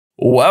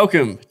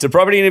Welcome to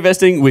Property and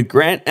Investing with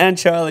Grant and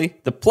Charlie,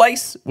 the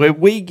place where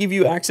we give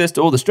you access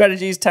to all the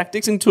strategies,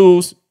 tactics, and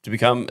tools to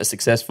become a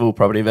successful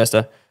property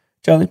investor.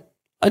 Charlie,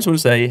 I just want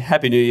to say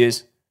Happy New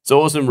Year's. It's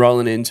awesome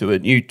rolling into a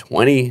new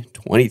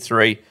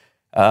 2023.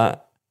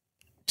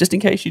 Just in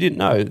case you didn't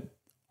know,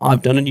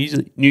 I've done a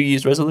New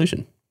Year's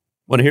resolution.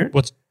 Want to hear it? I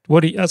was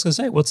going to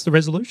say, what's the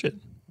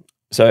resolution?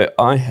 So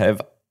I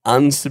have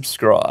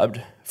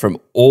unsubscribed from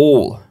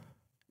all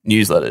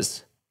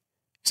newsletters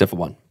except for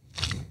one.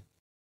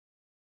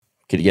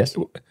 Can you guess?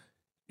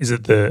 Is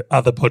it the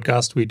other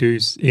podcast we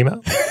do's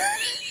email?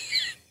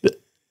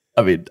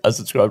 I mean, I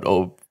subscribed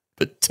all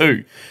but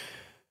two.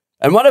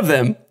 And one of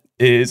them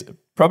is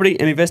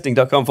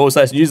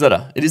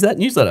propertyandinvesting.com/newsletter. It is that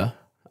newsletter.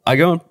 I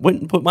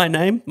went and put my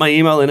name, my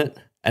email in it,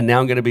 and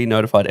now I'm going to be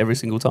notified every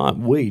single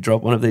time we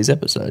drop one of these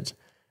episodes.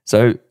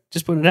 So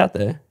just put it out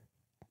there.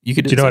 Do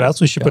you know what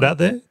else we should put out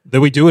there? That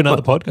we do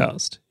another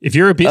podcast. If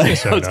you're a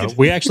business owner,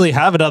 we actually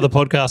have another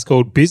podcast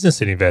called Business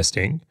and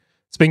Investing.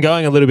 It's been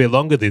going a little bit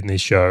longer than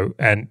this show.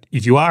 And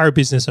if you are a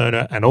business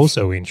owner and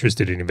also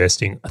interested in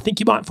investing, I think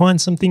you might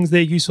find some things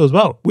there useful as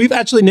well. We've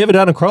actually never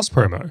done a cross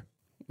promo.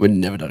 We've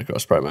never done a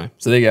cross promo.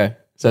 So there you go.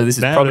 So this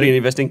is Property and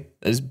Investing.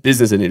 There's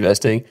Business and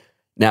Investing.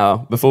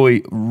 Now, before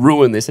we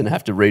ruin this and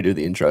have to redo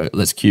the intro,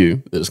 let's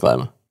cue the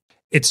disclaimer.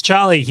 It's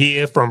Charlie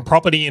here from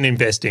Property and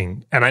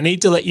Investing, and I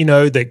need to let you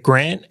know that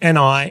Grant and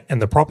I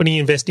and the Property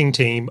Investing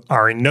team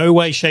are in no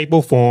way, shape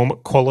or form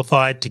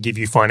qualified to give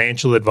you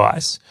financial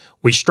advice.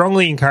 We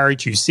strongly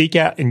encourage you seek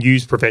out and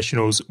use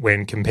professionals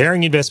when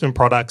comparing investment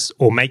products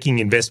or making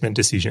investment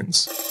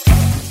decisions.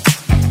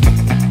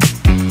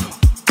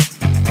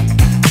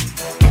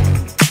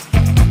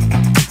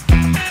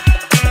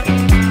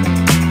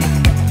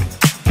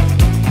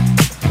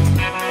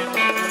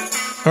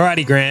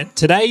 Alrighty, Grant.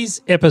 Today's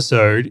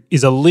episode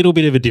is a little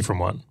bit of a different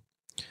one.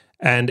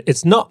 And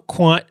it's not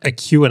quite a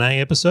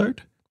Q&A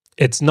episode.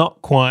 It's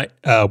not quite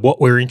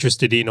what we're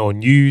interested in or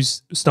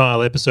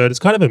news-style episode. It's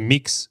kind of a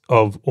mix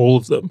of all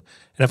of them.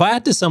 And if I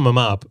had to sum them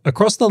up,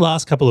 across the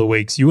last couple of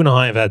weeks, you and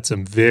I have had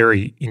some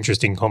very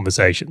interesting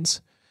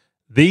conversations.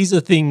 These are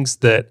things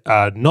that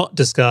are not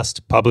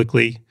discussed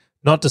publicly,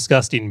 not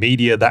discussed in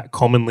media that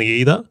commonly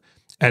either.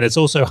 And it's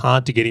also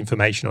hard to get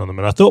information on them.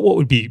 And I thought what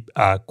would be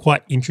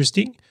quite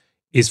interesting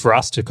is for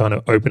us to kind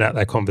of open out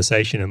that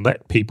conversation and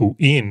let people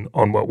in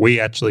on what we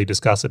actually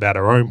discuss about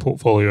our own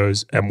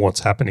portfolios and what's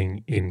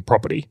happening in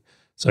property.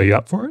 So you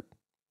up for it?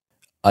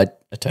 I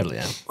totally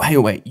am.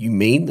 Wait, you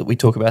mean that we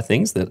talk about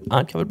things that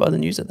aren't covered by the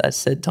news at that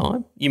said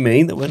time? You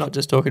mean that we're not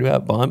just talking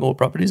about buying more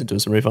properties and doing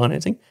some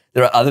refinancing?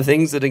 There are other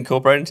things that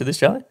incorporate into this,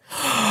 Charlie?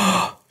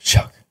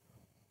 Shock.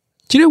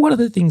 Do you know one of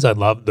the things I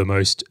love the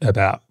most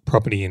about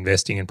property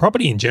investing and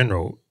property in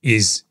general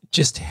is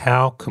just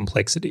how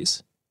complex it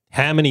is?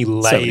 How many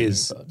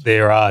layers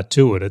there are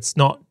to it. It's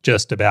not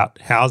just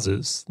about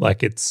houses,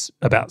 like it's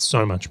about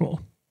so much more.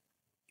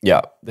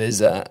 Yeah,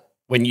 there's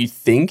when you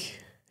think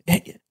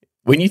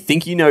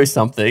you know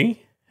something,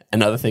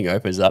 another thing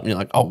opens up and you're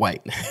like, oh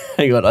wait,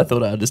 hang on, I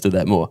thought I understood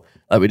that more.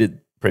 Like we did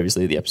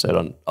previously the episode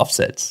on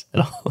offsets,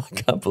 and I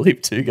can't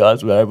believe two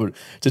guys were able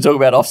to talk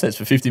about offsets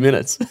for 50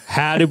 minutes.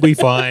 How did we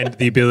find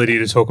the ability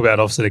to talk about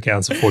offset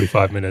accounts for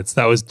 45 minutes?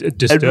 That was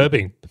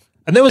disturbing.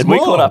 And there was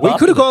more. We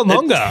could have gone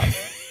longer.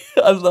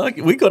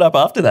 We got up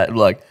after that and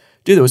like,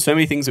 dude, there were so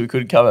many things that we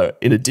could cover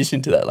in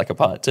addition to that, like a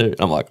part two.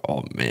 And I'm like,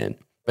 oh man.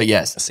 But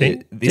yes,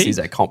 this is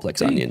a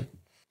complex onion.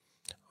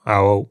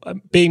 Oh, well,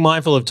 being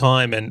mindful of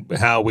time and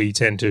how we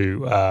tend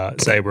to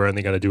say we're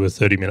only going to do a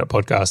 30-minute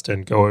podcast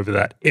and go over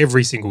that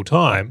every single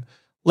time,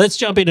 let's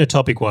jump into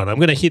topic one. I'm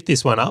going to hit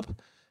this one up.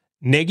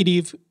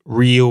 Negative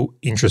real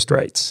interest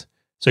rates.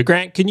 So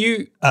Grant, can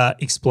you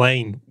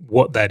explain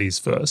what that is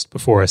first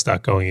before I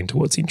start going into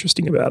what's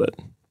interesting about it?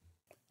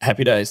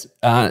 Happy days.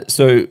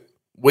 So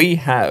we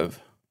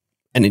have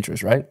an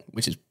interest rate,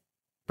 which is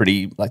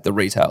pretty like the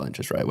retail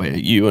interest rate, where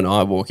you and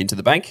I walk into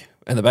the bank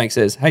and the bank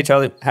says, hey,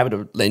 Charlie, happy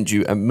to lend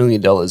you $1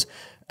 million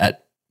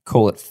at,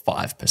 call it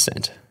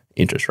 5%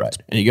 interest rate.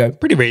 And you go,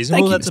 pretty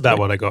reasonable. That's about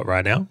what I got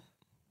right now.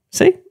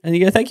 See? And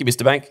you go, thank you,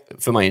 Mr. Bank,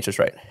 for my interest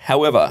rate.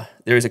 However,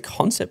 there is a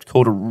concept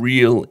called a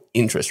real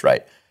interest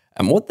rate.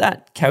 And what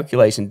that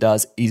calculation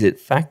does is it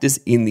factors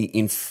in the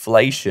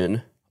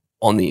inflation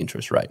on the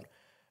interest rate.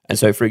 And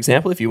so, for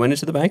example, if you went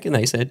into the bank and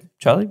they said,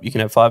 Charlie, you can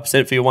have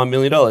 5% for your $1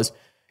 million,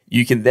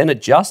 you can then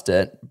adjust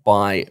it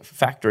by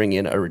factoring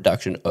in a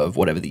reduction of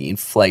whatever the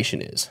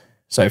inflation is.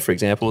 So, for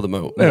example,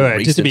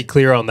 just to be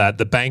clear on that,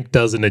 the bank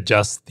doesn't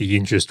adjust the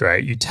interest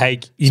rate. You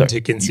take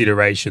into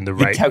consideration the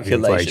rate of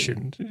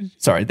inflation.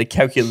 Sorry, the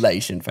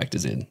calculation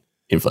factors in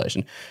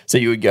inflation. So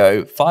you would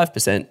go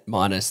 5%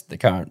 minus the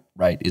current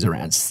rate is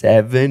around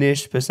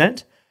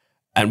 7-ish%.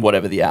 And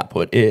whatever the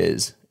output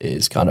is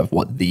kind of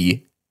what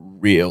the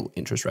real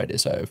interest rate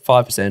is. So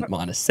 5%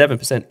 minus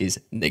 7% is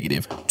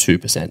negative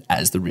 2%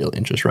 as the real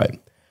interest rate.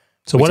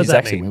 So what does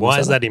that mean? Why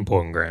is that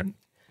important, Grant?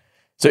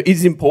 So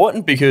it's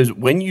important because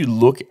when you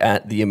look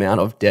at the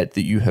amount of debt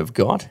that you have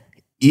got,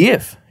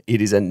 if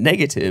it is a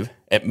negative,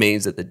 it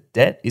means that the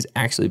debt is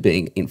actually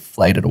being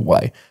inflated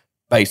away.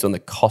 based on the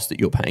cost that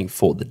you're paying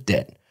for the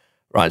debt,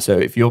 right? So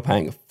if you're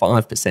paying a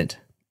 5%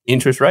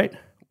 interest rate,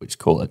 which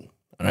call it,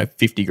 I don't know,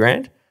 50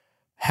 grand,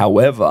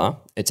 however,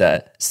 it's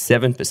a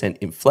 7%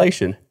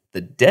 inflation,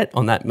 the debt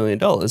on that $1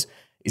 million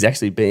is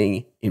actually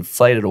being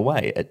inflated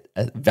away at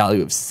a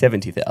value of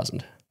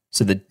 70,000.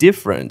 So the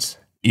difference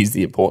is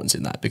the importance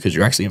in that, because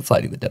you're actually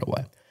inflating the debt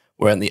away.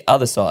 Where on the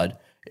other side,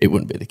 it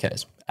wouldn't be the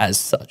case as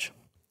such.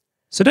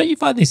 So don't you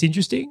find this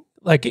interesting?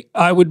 Like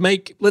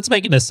let's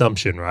make an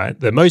assumption, right?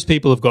 That most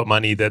people have got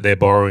money that they're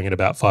borrowing at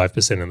about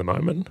 5% at the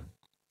moment.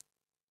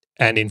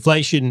 And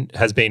inflation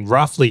has been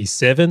roughly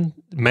 7,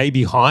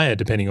 maybe higher,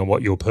 depending on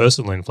what your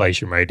personal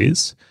inflation rate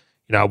is.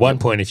 You know, at one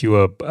point, if you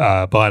were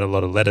buying a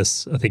lot of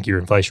lettuce, I think your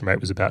inflation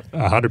rate was about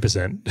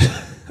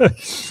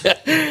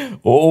 100%.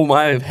 Oh,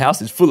 my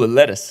house is full of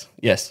lettuce.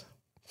 Yes.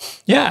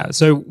 Yeah.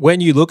 So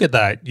when you look at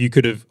that, you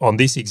could have, on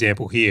this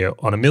example here,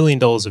 on $1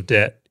 million of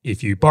debt,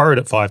 if you borrowed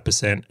at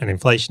 5% and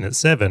inflation at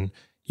 7,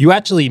 you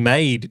actually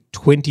made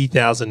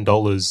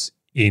 $20,000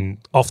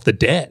 off the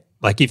debt.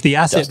 Like if the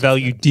asset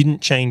value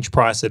didn't change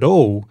price at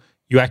all,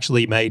 you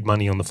actually made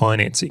money on the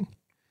financing.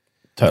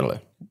 Totally.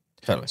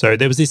 So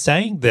there was this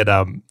saying that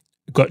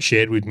got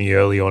shared with me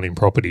early on in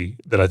property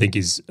that I think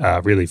is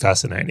really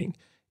fascinating,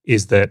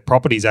 is that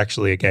property is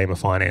actually a game of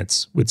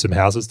finance with some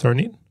houses thrown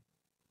in.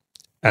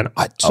 And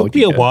it took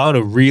me a while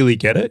to really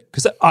get it,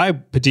 because I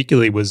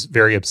particularly was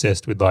very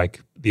obsessed with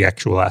like the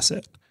actual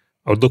asset.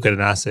 I would look at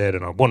an asset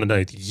and I want to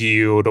know the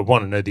yield, I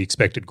want to know the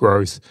expected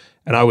growth,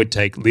 and I would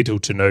take little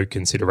to no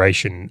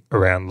consideration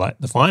around like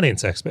the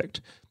finance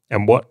aspect.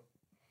 And what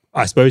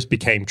I suppose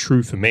became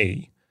true for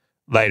me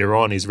later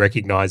on is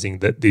recognizing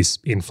that this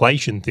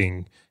inflation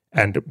thing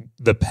and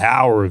the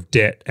power of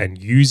debt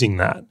and using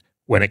that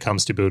when it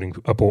comes to building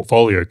a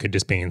portfolio could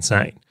just be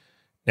insane.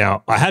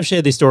 Now, I have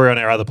shared this story on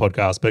our other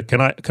podcast, but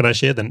can I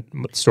share the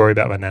story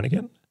about my nan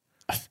again?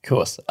 Of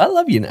course. I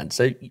love your nan,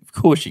 so of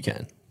course you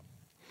can.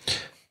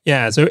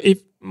 Yeah, so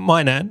if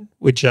my nan,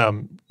 which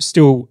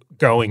still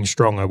going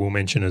strong, I will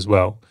mention as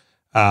well,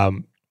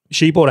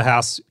 she bought a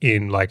house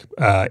in like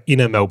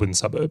inner Melbourne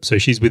suburb, so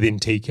she's within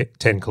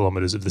 10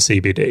 kilometres of the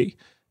CBD.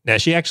 Now,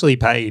 she actually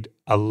paid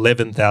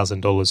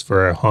 $11,000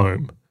 for her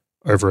home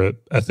over a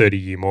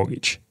 30-year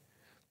mortgage.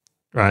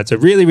 Right, so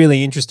really,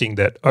 really interesting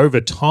that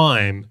over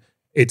time,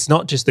 it's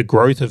not just the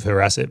growth of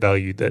her asset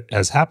value that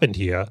has happened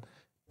here,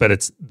 but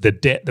it's the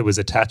debt that was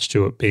attached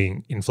to it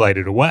being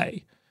inflated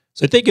away.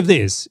 So think of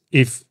this.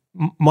 If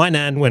my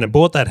nan went and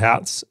bought that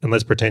house, and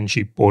let's pretend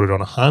she bought it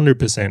on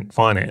 100%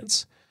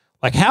 finance,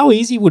 like how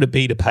easy would it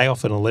be to pay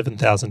off an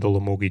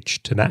 $11,000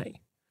 mortgage today?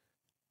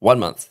 1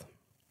 month.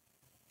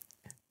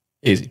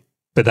 Easy.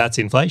 But that's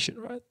inflation,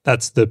 right?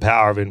 That's the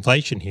power of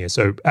inflation here.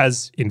 So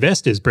as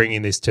investors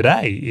bringing this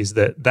today is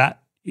that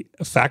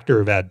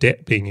factor of our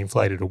debt being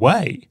inflated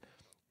away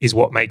is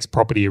what makes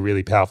property a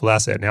really powerful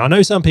asset. Now, I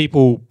know some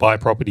people buy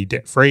property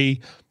debt-free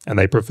and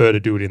they prefer to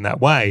do it in that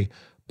way,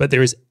 but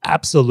there is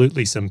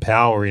absolutely some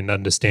power in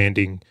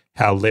understanding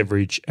how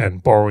leverage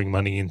and borrowing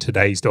money in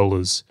today's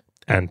dollars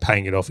and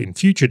paying it off in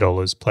future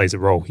dollars plays a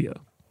role here.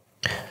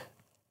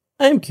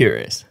 I'm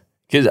curious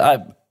because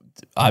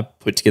I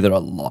put together a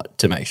lot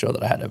to make sure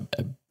that I had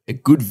a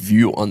good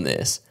view on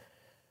this.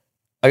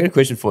 I got a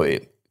question for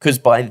you, because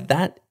by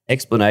that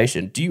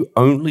explanation, do you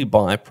only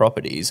buy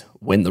properties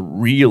when the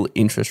real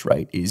interest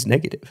rate is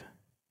negative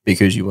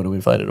because you want to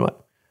inflate it away?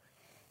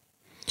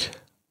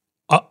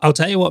 I'll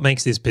tell you what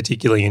makes this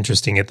particularly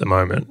interesting at the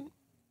moment.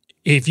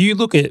 If you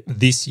look at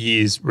this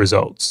year's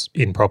results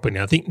in property,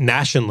 I think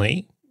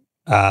nationally,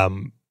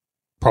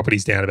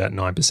 property's down about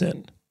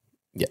 9%.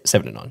 Yeah,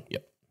 7 to 9,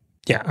 yep.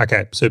 Yeah,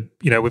 okay. So,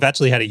 we've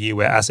actually had a year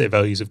where asset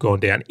values have gone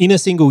down in a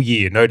single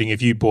year, noting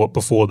if you bought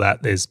before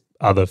that, there's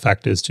other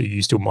factors too.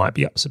 You still might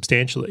be up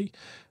substantially.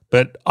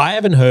 But I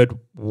haven't heard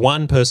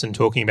one person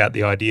talking about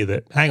the idea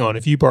that, hang on,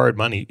 if you borrowed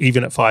money,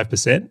 even at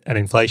 5% and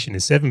inflation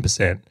is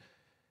 7%,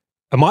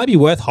 it might be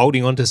worth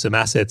holding on to some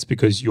assets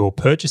because your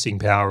purchasing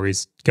power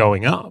is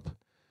going up.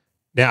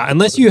 Now,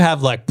 unless you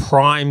have like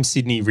prime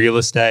Sydney real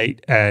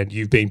estate and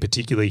you've been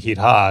particularly hit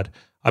hard,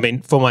 I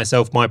mean, for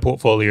myself, my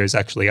portfolio is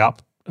actually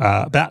up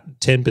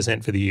about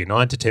 10% for the year,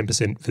 9 to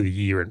 10% for the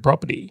year in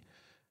property.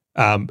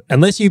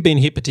 Unless you've been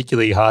hit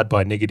particularly hard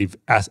by negative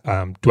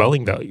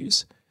dwelling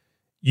values,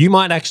 you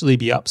might actually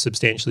be up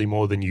substantially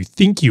more than you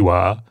think you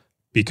are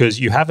because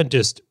you haven't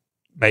just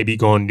maybe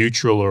gone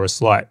neutral or a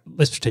slight,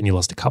 let's pretend you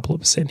lost a couple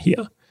of percent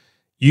here.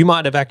 You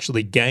might have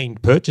actually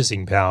gained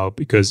purchasing power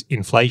because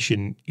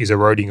inflation is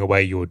eroding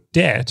away your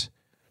debt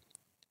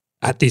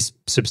at this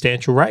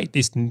substantial rate.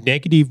 This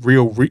negative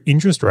real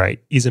interest rate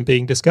isn't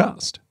being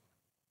discussed.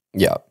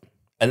 Yeah.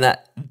 And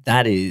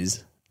that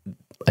is,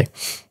 like,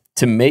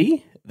 to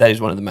me, that is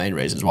one of the main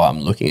reasons why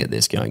I'm looking at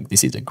this going,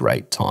 this is a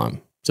great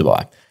time to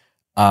buy.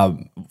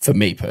 For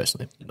me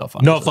personally, not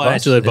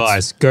financial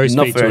advice. Go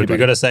speak to it. We've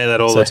got to say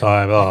that all the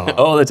time. Oh.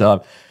 All the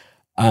time.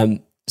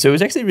 So it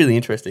was actually really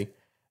interesting.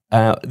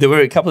 There were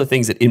a couple of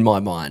things that in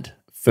my mind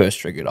first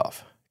triggered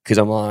off because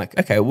I'm like,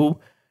 okay, well,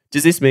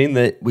 does this mean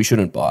that we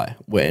shouldn't buy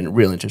when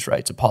real interest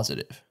rates are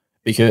positive?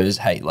 because,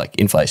 hey, like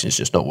inflation is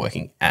just not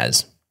working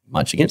as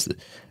much against it.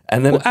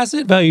 And then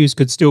asset values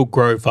could still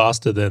grow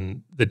faster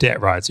than the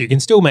debt, right? So you can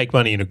still make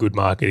money in a good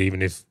market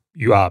even if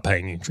you are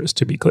paying interest,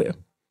 to be clear.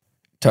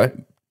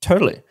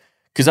 Totally.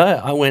 Because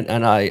I went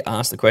and I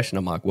asked the question,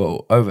 I'm like,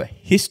 well, over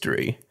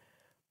history,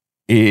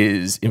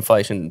 is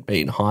inflation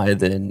been higher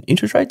than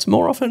interest rates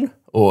more often,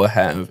 or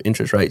have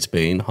interest rates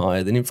been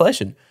higher than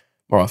inflation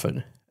more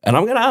often? And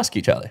I'm going to ask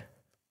you, Charlie,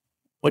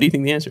 what do you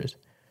think the answer is?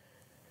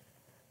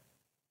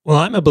 Well,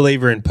 I'm a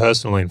believer in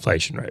personal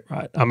inflation rate,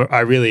 right? I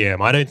really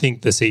am. I don't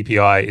think the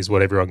CPI is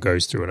what everyone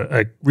goes through. And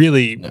a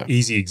really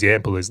easy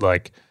example is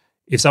like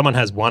if someone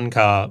has one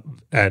car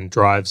and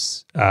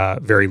drives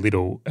very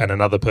little and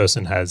another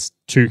person has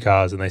two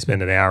cars and they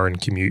spend an hour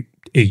and commute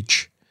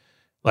each,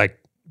 like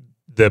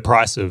the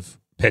price of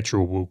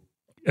petrol will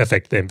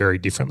affect them very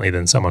differently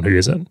than someone who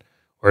isn't.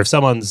 Or if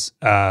someone's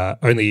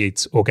only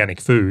eats organic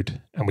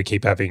food and we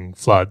keep having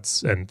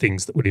floods and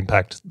things that would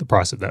impact the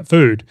price of that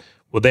food,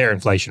 well, their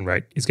inflation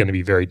rate is going to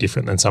be very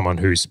different than someone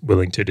who's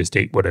willing to just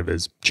eat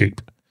whatever's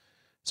cheap.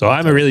 So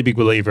I'm a really big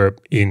believer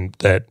in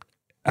that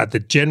at the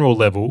general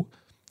level,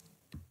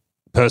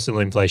 personal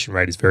inflation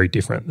rate is very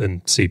different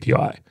than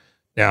CPI.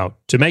 Now,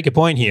 to make a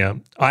point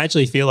here, I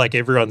actually feel like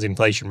everyone's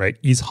inflation rate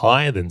is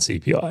higher than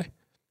CPI.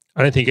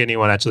 I don't think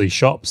anyone actually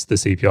shops the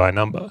CPI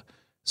number.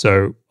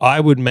 So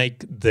I would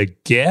make the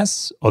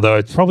guess, although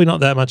it's probably not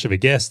that much of a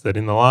guess, that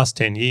in the last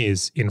 10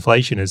 years,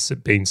 inflation has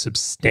been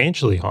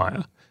substantially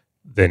higher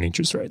than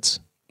interest rates.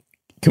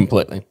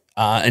 Completely.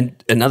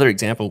 And another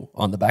example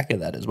on the back of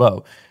that as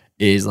well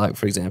is like,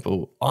 for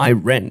example, I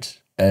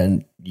rent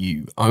and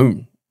you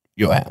own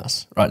your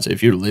house, right? So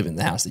if you live in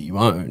the house that you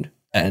owned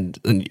and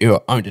you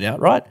owned it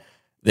outright,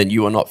 then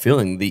you are not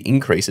feeling the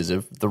increases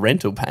of the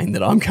rental pain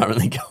that I'm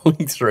currently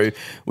going through,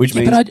 which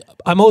means... But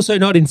I'm also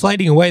not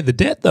inflating away the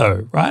debt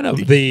though, right?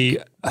 Of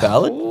the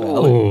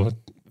Valid.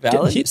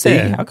 See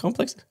how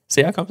complex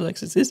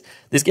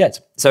this gets.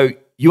 So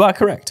you are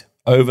correct.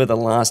 Over the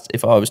last,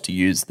 if I was to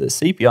use the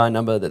CPI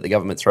number that the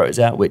government throws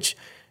out, which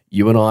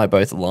you and I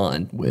both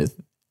align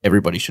with,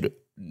 everybody should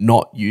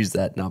not use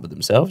that number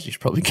themselves. You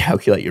should probably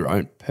calculate your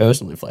own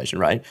personal inflation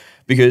rate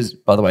because,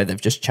 by the way, they've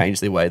just changed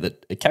the way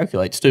that it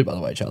calculates too, by the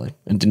way, Charlie,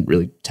 and didn't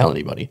really tell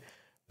anybody.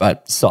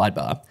 But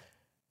sidebar,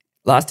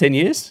 last 10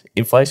 years,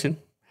 inflation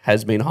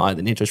has been higher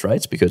than interest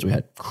rates because we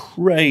had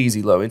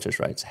crazy low interest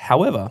rates.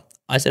 However,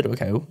 I said,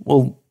 okay,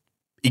 well,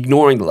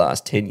 ignoring the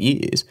last 10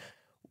 years,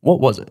 what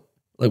was it?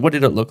 Like, what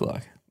did it look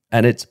like?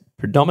 And it's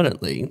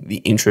predominantly the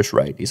interest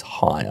rate is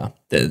higher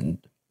than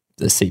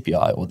the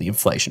CPI or the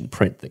inflation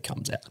print that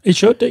comes out. It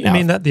should. Do you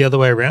mean that the other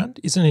way around?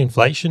 Isn't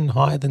inflation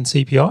higher than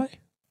CPI?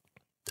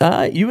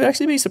 You would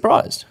actually be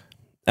surprised.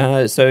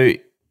 So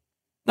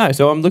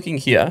I'm looking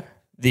here.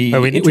 We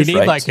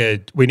need like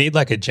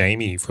a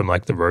Jamie from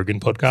like the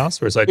Rogan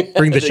podcast where it's like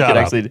bring the chart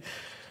up.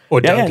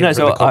 Or Duncan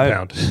from the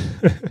compound.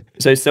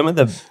 So some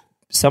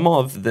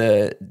of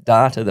the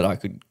data that I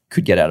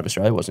could get out of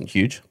Australia wasn't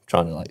huge,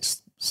 trying to like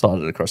slide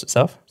it across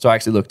itself. So I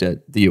actually looked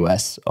at the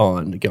US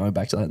on going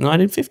back to the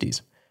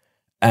 1950s.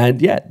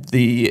 And yeah,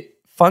 the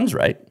funds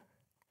rate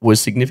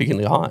was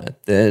significantly higher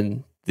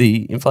than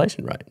the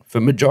inflation rate for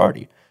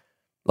majority.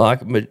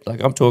 Like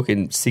I'm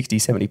talking 60,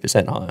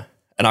 70% higher.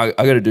 And I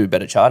got to do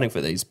better charting for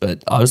these,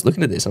 but I was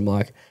looking at this, I'm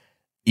like,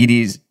 it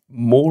is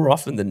more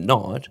often than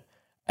not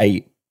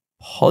a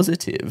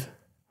positive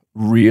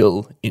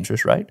real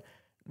interest rate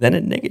than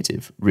a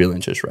negative real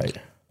interest rate.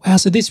 Wow,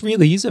 so this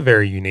really is a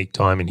very unique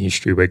time in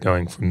history we're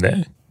going from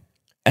there.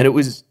 And it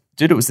was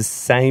the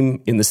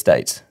same in the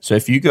States. So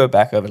if you go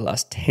back over the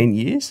last 10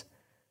 years,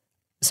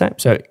 same.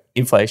 So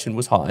inflation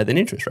was higher than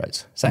interest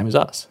rates, same as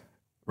us,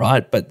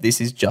 right? But this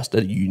is just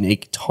a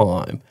unique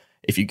time.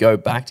 If you go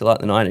back to like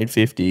the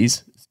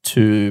 1950s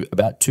to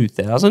about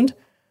 2000,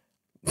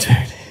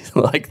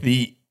 like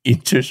the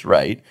interest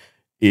rate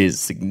is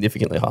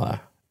significantly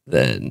higher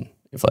than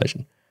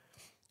inflation.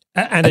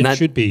 And it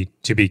should be,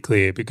 to be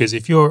clear, because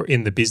if you're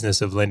in the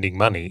business of lending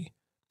money,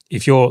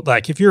 if you're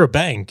a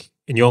bank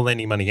and you're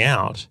lending money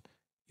out,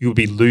 you'll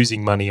be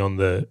losing money on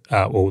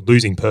or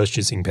losing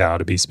purchasing power,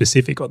 to be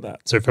specific on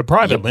that. So for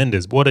private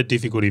lenders, what a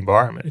difficult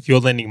environment. If you're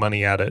lending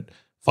money out at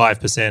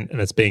 5% and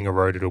it's being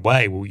eroded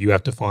away, well, you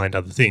have to find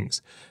other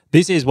things.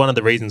 This is one of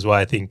the reasons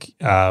why I think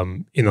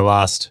in the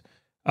last,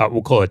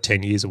 we'll call it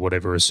 10 years or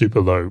whatever, a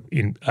super low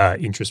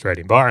interest rate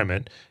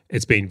environment,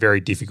 it's been very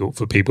difficult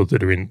for people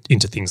that are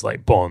into things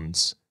like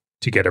bonds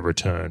to get a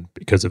return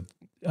because of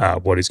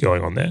what is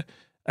going on there.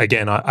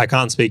 Again, I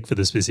can't speak for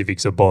the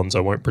specifics of bonds.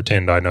 I won't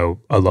pretend I know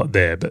a lot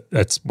there, but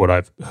that's what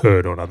I've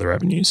heard on other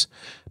avenues.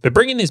 But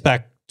bringing this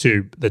back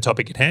to the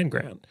topic at hand,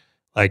 Grant,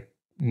 like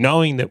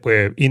knowing that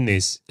we're in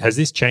this, has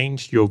this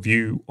changed your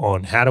view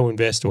on how to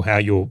invest or how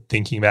you're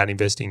thinking about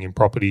investing in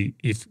property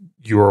if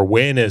your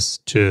awareness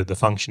to the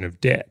function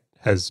of debt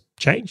has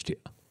changed here?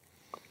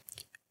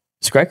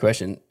 It's a great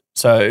question.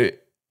 So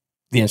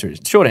the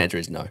short answer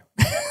is no.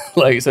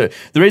 So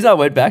the reason I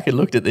went back and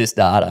looked at this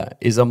data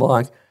is I'm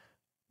like,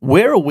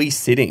 where are we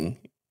sitting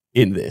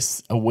in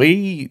this? Are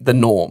we the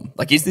norm?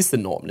 Like, is this the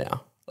norm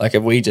now? Like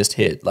if we just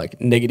hit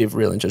like negative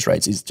real interest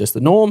rates is just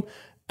the norm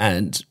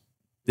and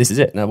this is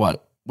it. Now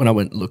when I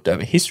went and looked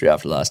over history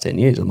after the last 10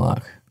 years, I'm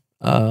like,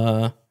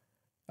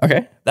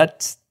 okay,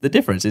 that's the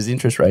difference is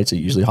interest rates are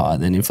usually higher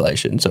than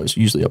inflation. So it's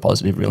usually a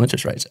positive real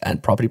interest rates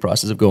and property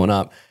prices have gone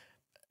up.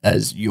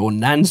 As your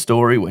nan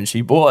story when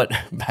she bought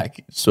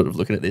back, sort of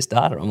looking at this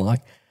data, I'm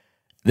like,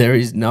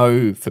 there's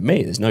no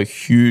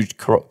huge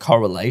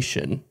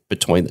correlation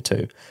between the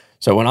two.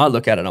 So when I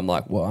look at it, I'm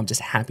like, well, I'm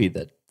just happy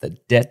that the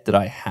debt that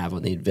I have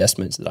on the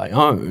investments that I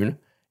own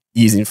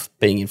is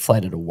being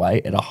inflated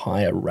away at a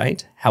higher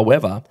rate.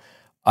 However,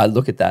 I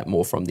look at that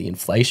more from the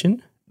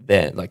inflation,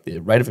 like the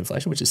rate of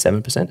inflation, which is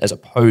 7%, as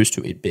opposed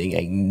to it being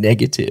a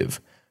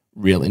negative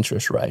real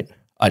interest rate.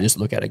 I just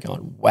look at it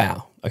going,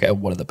 wow, okay,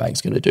 what are the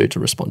banks going to do to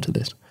respond to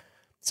this?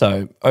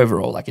 So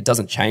overall, like it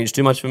doesn't change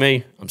too much for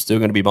me. I'm still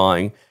going to be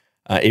buying.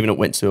 Even if it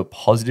went to a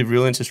positive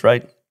real interest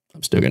rate,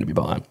 I'm still going to be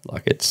buying.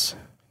 Like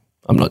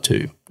I'm not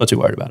too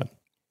worried about it.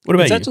 What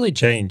about you? It's actually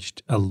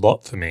changed a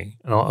lot for me,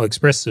 and I'll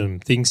express some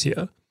things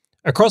here.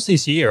 Across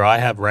this year, I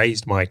have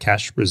raised my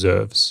cash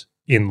reserves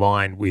in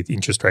line with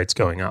interest rates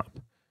going up.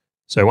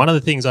 So one of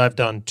the things I've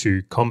done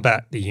to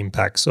combat the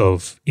impacts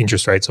of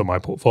interest rates on my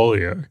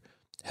portfolio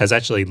has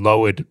actually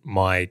lowered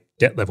my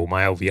debt level,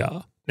 my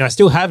LVR. Now, I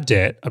still have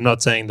debt. I'm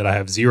not saying that I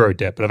have zero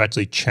debt, but I've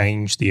actually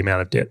changed the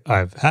amount of debt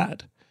I've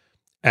had.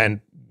 And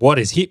what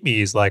has hit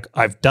me is like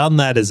I've done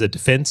that as a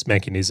defense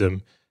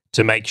mechanism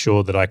to make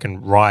sure that I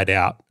can ride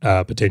out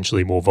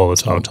potentially more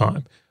volatile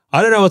time.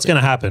 I don't know what's going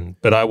to happen,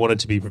 but I wanted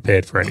to be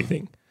prepared for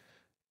anything.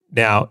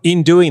 Now,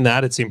 in doing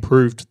that, it's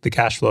improved the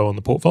cash flow on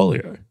the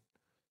portfolio.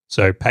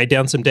 So paid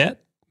down some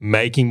debt,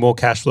 making more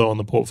cash flow on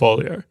the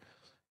portfolio.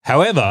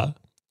 However,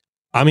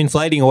 I'm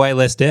inflating away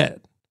less debt.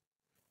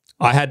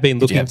 I had been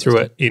looking through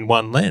it in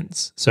one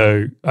lens.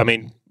 So, I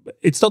mean,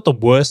 it's not the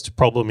worst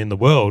problem in the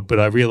world, but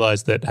I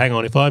realized that, hang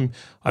on, if I'm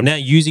now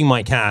using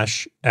my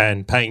cash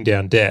and paying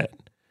down debt,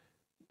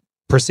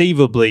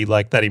 perceivably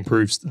like that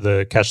improves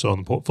the cash flow on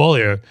the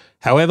portfolio.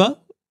 However,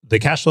 the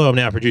cash flow I'm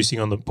now producing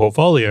on the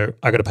portfolio,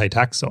 I got to pay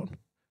tax on.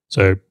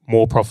 So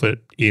more profit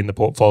in the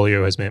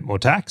portfolio has meant more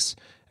tax.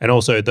 And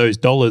also those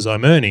dollars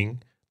I'm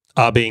earning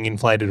are being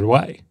inflated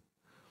away.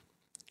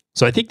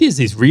 So I think there's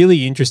this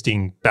really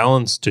interesting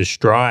balance to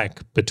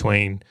strike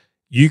between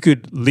you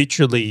could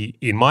literally,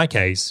 in my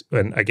case,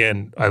 and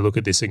again, I look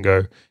at this and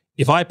go,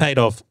 if I paid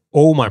off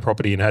all my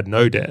property and had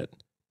no debt,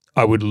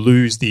 I would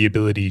lose the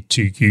ability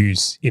to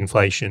use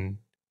inflation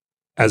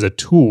as a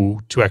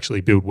tool to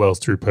actually build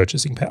wealth through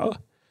purchasing power.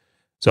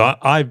 So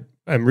I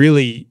am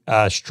really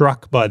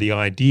struck by the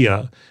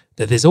idea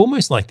that there's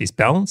almost like this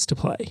balance to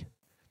play.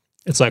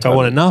 It's like I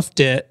want enough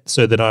debt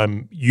so that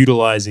I'm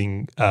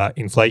utilizing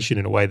inflation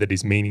in a way that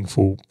is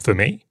meaningful for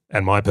me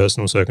and my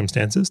personal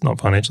circumstances,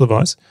 not financial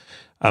advice.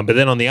 But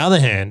then on the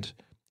other hand,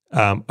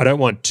 I don't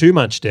want too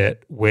much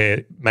debt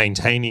where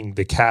maintaining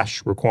the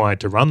cash required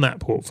to run that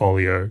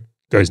portfolio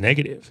goes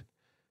negative.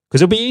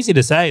 Because it'll be easy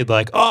to say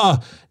like, oh,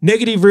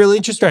 negative real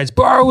interest rates,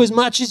 borrow as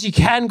much as you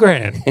can,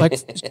 Grant. Like,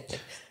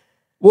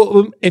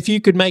 well, if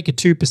you could make a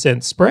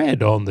 2%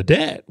 spread on the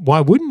debt, why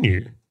wouldn't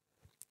you?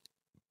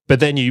 But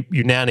then you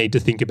now need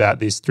to think about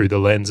this through the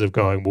lens of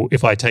going, well,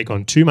 if I take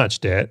on too much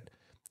debt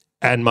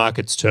and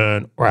markets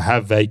turn or I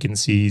have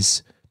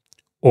vacancies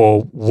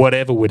or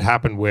whatever would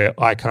happen where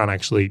I can't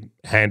actually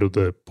handle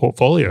the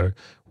portfolio,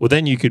 well,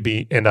 then you could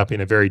end up in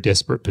a very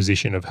desperate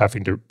position of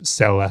having to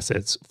sell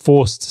assets,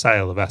 forced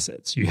sale of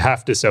assets. You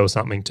have to sell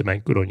something to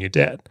make good on your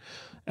debt.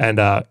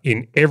 And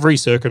in every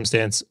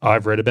circumstance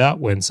I've read about,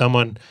 when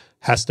someone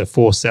has to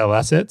force sell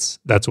assets,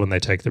 that's when they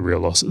take the real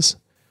losses.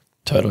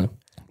 Totally.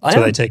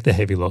 So they take the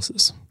heavy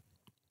losses.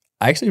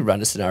 I actually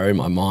ran a scenario in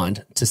my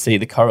mind to see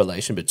the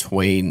correlation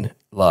between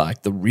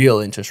like the real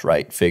interest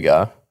rate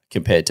figure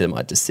compared to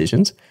my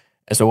decisions.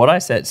 And so what I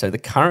said, so the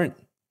current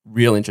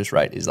real interest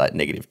rate is like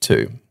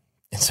 -2.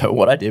 And so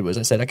what I did was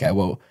I said, okay,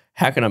 well,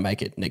 how can I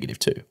make it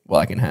 -2?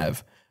 Well, I can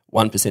have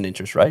 1%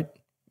 interest rate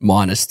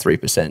minus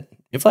 3%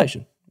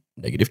 inflation,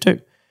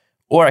 -2.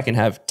 Or I can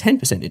have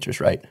 10% interest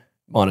rate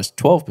minus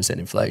 12%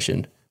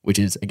 inflation, which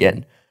is,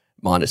 again,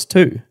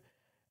 -2.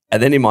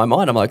 And then in my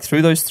mind, I'm like,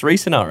 through those three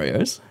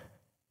scenarios,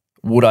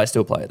 would I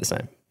still play it the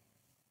same?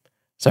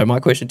 So my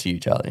question to you,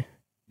 Charlie,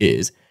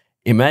 is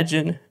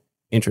imagine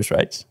interest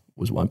rates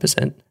was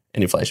 1%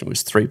 and inflation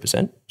was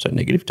 3%, so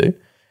 -2,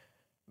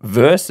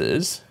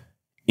 versus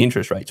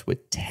interest rates were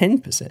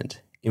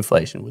 10%,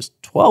 inflation was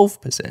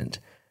 12%,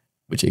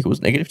 which equals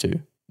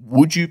 -2.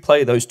 Would you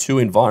play those two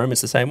environments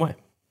the same way?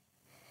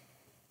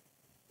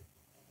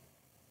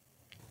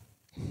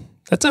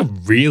 That's a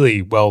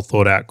really well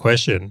thought out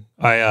question.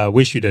 I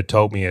wish you'd have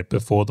told me it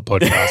before the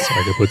podcast so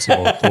I could put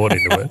some more thought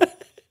into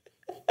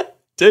it.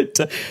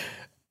 Dude,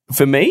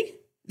 for me,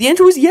 the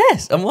answer was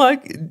yes. I'm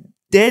like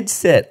dead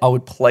set. I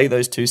would play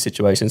those two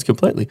situations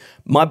completely.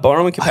 My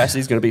borrowing capacity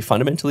is going to be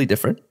fundamentally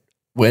different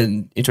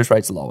when interest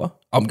rates are lower.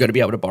 I'm going to be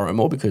able to borrow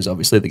more because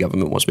obviously the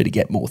government wants me to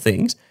get more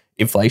things.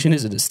 Inflation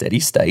is at a steady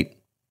state,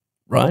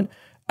 right?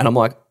 And I'm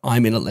like,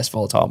 I'm in a less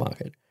volatile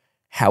market.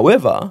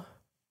 However,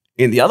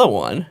 in the other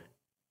one,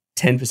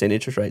 10%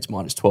 interest rates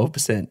minus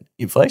 12%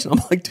 inflation. I'm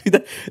like,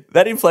 dude,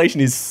 that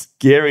inflation is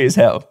scary as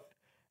hell.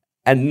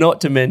 And not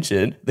to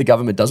mention, the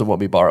government doesn't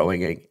want me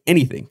borrowing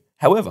anything.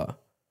 However,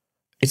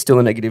 it's still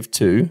a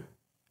 -2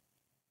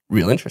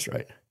 real interest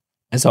rate.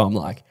 And so I'm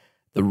like,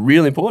 the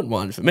real important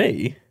one for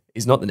me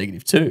is not the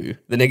 -2.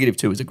 The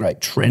 -2 is a great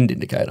trend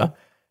indicator.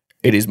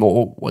 It is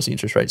more, what's the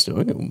interest rates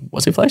doing and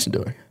what's inflation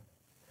doing?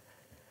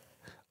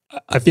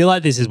 I feel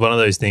like this is one of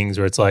those things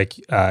where it's like,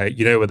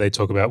 where they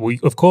talk about, well,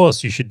 of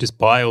course, you should just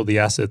buy all the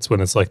assets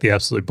when it's like the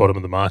absolute bottom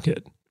of the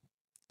market.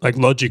 Like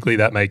logically,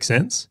 that makes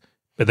sense.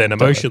 But then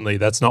emotionally,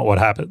 that's not what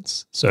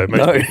happens. So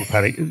most people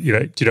panic, do you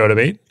know what I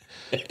mean?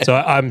 So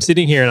I'm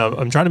sitting here and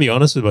I'm trying to be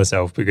honest with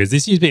myself because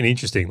this has been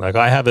interesting. Like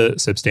I have a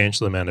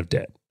substantial amount of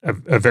debt,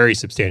 a very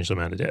substantial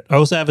amount of debt. I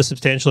also have a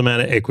substantial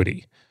amount of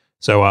equity.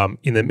 So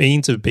in the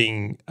means of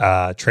being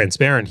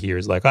transparent here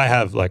is like I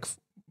have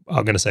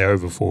I'm going to say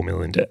over 4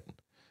 million debt.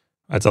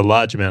 That's a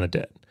large amount of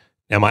debt.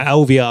 Now my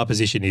LVR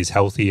position is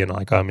healthy and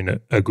like I'm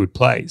in a good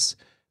place,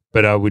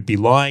 but I would be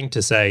lying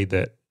to say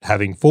that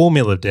having 4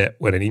 mil of debt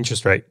when an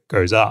interest rate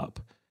goes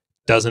up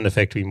doesn't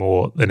affect me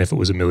more than if it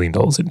was $1 million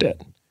in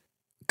debt.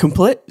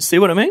 See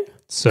what I mean?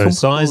 So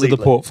size of the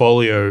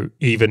portfolio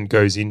even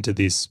goes into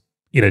this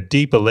in a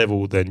deeper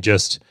level than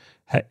just,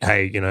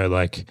 hey,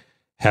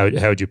 how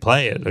would you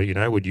play it?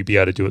 Or, would you be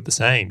able to do it the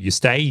same? Your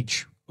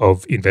stage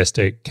of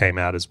investor came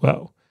out as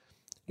well.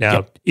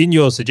 Now, in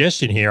your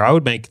suggestion here, I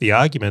would make the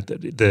argument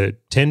that the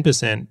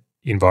 10%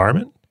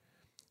 environment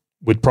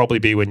would probably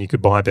be when you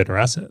could buy better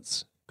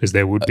assets because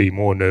there would be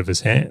more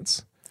nervous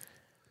hands.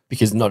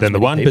 Because not then the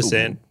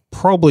 1%,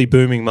 probably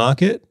booming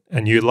market,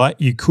 and you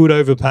could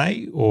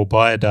overpay or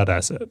buy a dud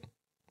asset.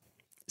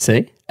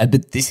 See?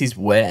 But this is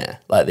where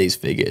these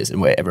figures and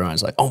where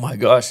everyone's like, oh my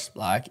gosh,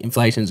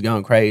 inflation's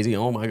going crazy.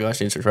 Oh my gosh,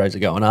 interest rates are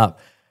going up.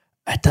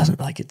 It doesn't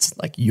it's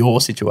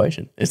your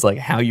situation. It's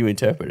how you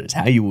interpret it. It's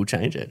how you will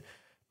change it.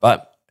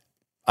 But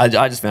I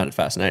just found it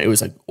fascinating. It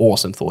was an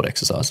awesome thought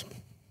exercise.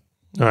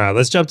 All right,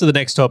 let's jump to the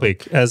next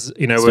topic. As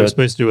you know, we're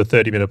supposed to do a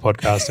 30-minute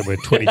podcast and we're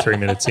 23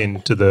 minutes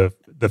into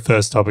the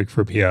first topic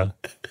from here.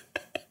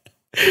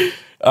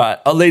 All right,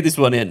 I'll lead this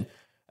one in.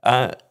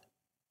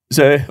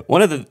 So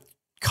one of the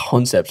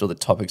concepts or the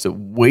topics that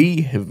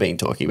we have been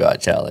talking about,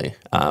 Charlie,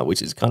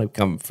 which has kind of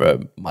come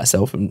from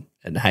myself and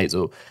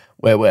Hazel,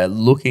 where we're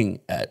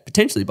looking at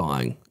potentially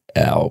buying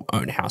our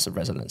own house of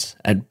residence.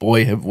 And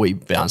boy, have we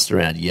bounced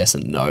around yes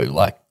and no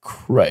like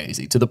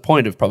crazy, to the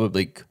point of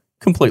probably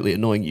completely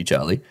annoying you,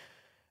 Charlie.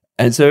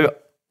 And so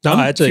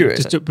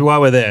just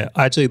while we're there,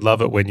 I actually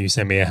love it when you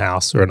send me a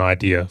house or an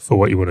idea for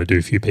what you want to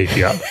do for your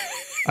PPR.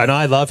 And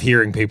I love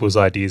hearing people's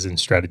ideas and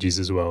strategies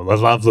as well. I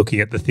love looking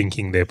at the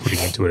thinking they're putting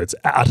into it. It's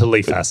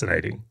utterly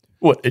fascinating.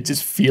 What, it's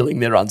just feeling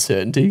their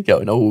uncertainty,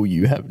 going, oh,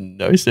 you have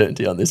no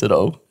certainty on this at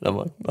all. And I'm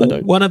like, I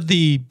don't. One of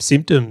the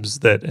symptoms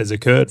that has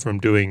occurred from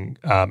doing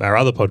our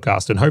other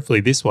podcast, and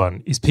hopefully this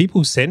one, is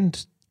people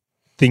send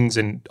things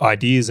and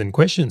ideas and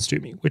questions to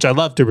me, which I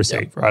love to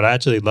receive, right? I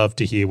actually love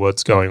to hear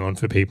what's going on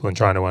for people and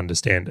trying to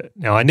understand it.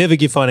 Now, I never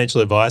give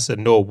financial advice,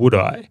 and nor would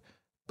I,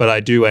 but I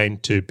do aim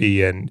to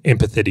be an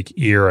empathetic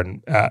ear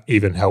and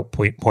even help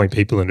point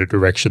people in a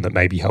direction that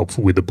may be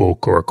helpful with a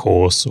book or a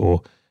course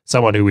or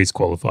someone who is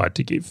qualified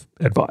to give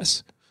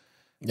advice.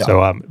 Yeah.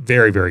 So I'm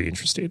very, very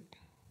interested.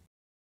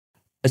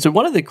 And so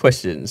one of the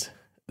questions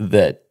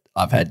that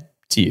I've had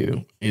to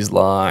you is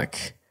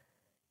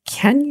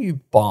can you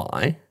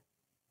buy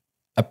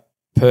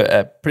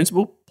a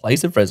principal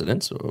place of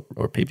residence or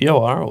a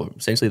PPOR or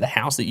essentially the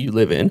house that you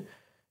live in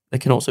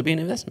that can also be an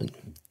investment?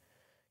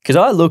 Because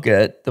I look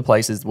at the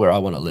places where I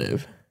want to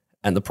live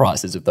and the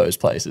prices of those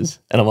places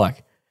and I'm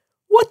like,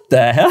 what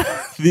the hell?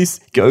 This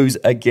goes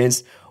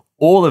against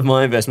all of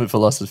my investment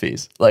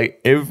philosophies.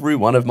 Every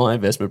one of my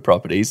investment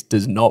properties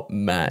does not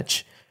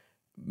match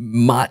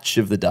much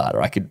of the data.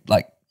 I could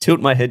tilt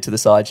my head to the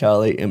side,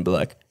 Charlie, and be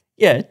like,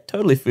 yeah,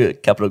 totally for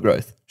capital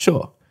growth.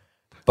 Sure.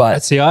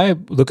 But see, I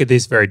look at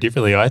this very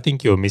differently. I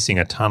think you're missing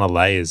a ton of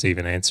layers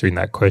even answering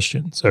that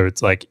question. So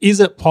it's is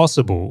it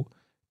possible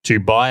to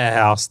buy a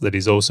house that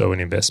is also an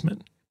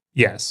investment?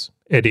 Yes,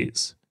 it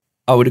is.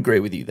 I would agree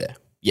with you there.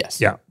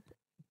 Yes. Yeah.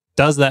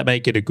 Does that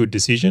make it a good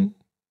decision?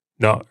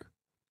 No.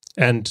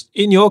 And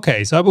in your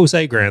case, I will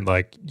say, Grant,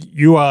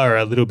 you are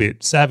a little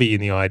bit savvy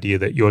in the idea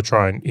that you're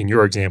trying, in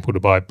your example, to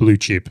buy blue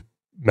chip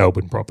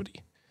Melbourne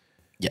property.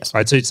 Yes.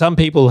 Right. So some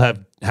people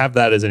have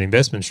that as an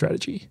investment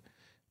strategy.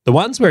 The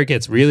ones where it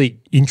gets really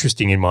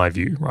interesting, in my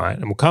view, right,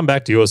 and we'll come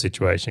back to your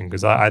situation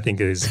because I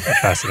think it is a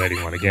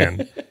fascinating one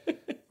again.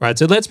 Right.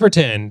 So let's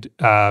pretend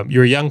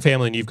you're a young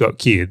family and you've got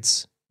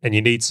kids and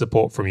you need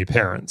support from your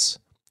parents,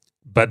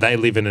 but they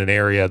live in an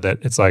area that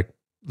it's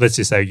let's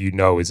just say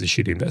is a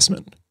shit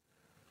investment.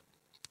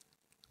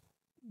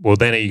 Well,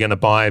 then are you going to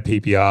buy a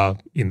PPR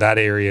in that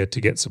area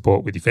to get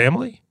support with your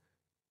family?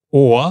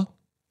 Or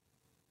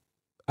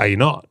are you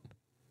not?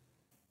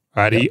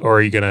 Right? Yep. Or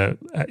are you going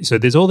to... So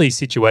there's all these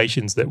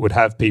situations that would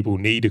have people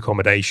need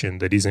accommodation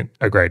that isn't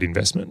a great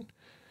investment.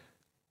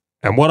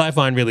 And what I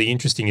find really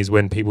interesting is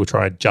when people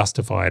try to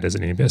justify it as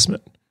an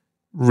investment.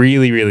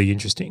 really, really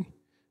interesting.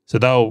 So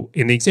they'll,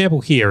 in the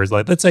example here is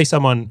like, let's say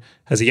someone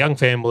has a young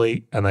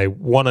family and they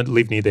want to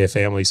live near their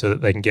family so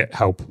that they can get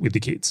help with the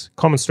kids.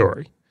 Common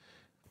story.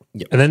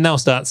 Yep. And then they'll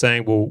start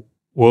saying,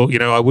 well,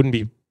 I wouldn't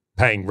be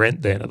paying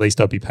rent then. At least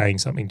I'd be paying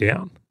something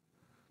down.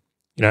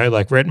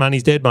 Like rent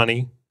money's dead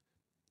money.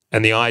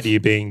 And the idea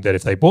being that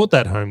if they bought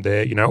that home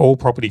there, all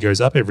property goes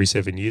up every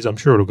 7 years. I'm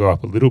sure it'll go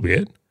up a little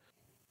bit.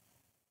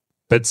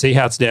 But see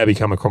how it's now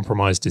become a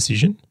compromised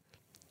decision?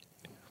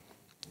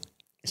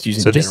 It's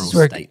using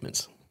general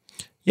statements.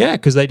 Yeah,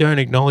 because they don't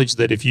acknowledge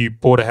that if you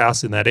bought a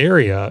house in that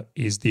area,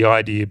 is the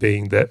idea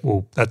being that,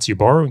 well, that's your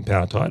borrowing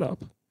power tied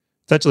up.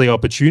 It's actually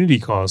opportunity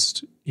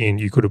cost in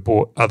you could have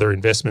bought other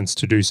investments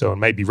to do so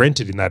and maybe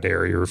rented in that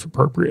area if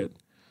appropriate.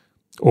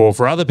 Or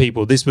for other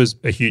people, this was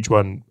a huge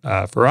one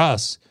for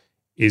us,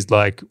 is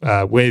like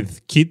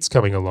with kids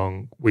coming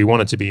along, we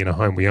wanted to be in a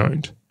home we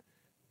owned.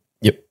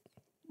 Yep.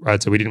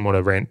 Right, so we didn't want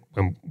to rent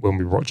when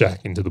we brought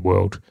Jack into the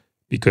world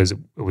because it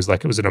was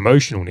an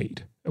emotional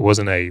need. It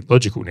wasn't a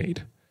logical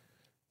need.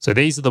 So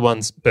these are the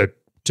ones, but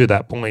to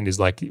that point is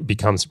like it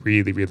becomes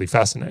really, really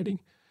fascinating.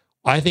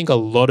 I think a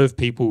lot of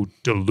people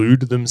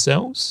delude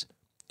themselves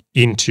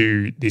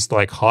into this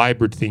like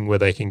hybrid thing where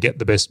they can get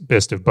the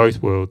best of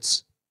both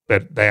worlds,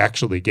 but they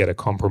actually get a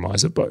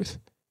compromise of both.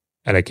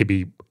 And it could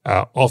be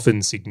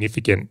often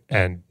significant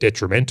and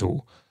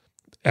detrimental.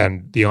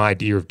 And the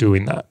idea of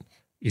doing that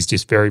is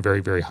just very,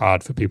 very, very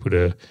hard for people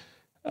to,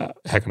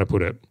 how can I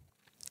put it?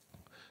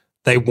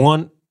 They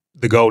want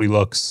the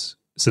Goldilocks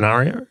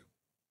scenario,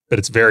 but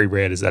it's very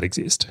rare does that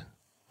exist.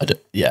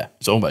 Yeah,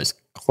 it's almost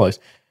close.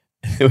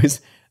 There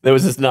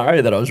was a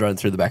scenario that I was running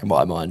through the back of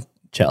my mind,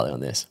 Charlie, on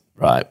this,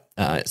 right?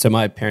 So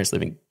my parents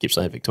live in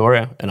Gippsland,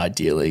 Victoria, and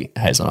ideally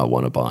Hazel and I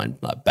want to buy in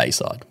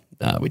Bayside,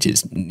 which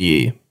is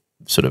near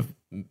sort of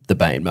the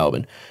Bay in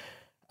Melbourne.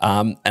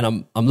 And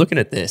I'm looking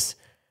at this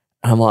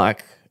and I'm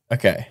like,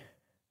 okay,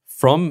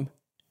 from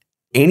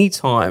any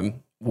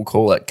time, we'll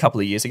call it a couple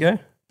of years ago,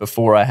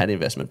 before I had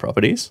investment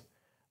properties,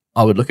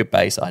 I would look at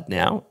Bayside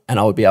now and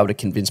I would be able to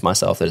convince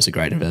myself that it's a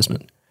great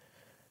investment.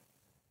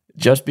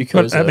 Just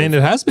because it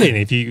has been.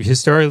 If you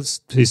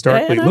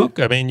historically look,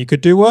 you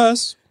could do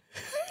worse.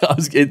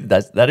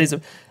 That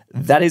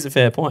is a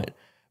fair point.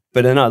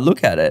 But then I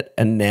look at it,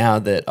 and now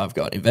that I've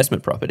got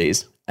investment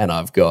properties and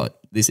I've got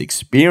this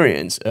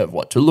experience of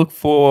what to look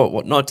for,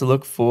 what not to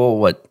look for,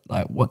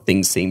 what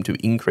things seem to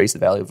increase the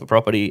value of a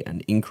property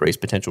and increase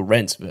potential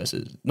rents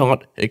versus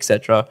not,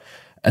 etc.,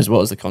 as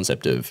well as the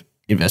concept of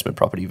investment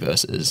property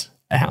versus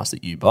a house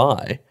that you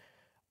buy,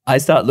 I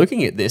start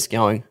looking at this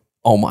going,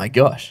 oh my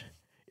gosh,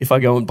 if I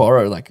go and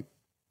borrow like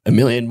 $1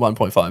 million,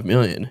 1.5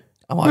 million,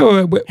 I'm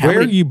like, where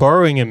are you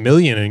borrowing $1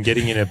 million and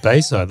getting in at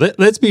Bayside?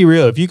 Let's be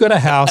real. If you got a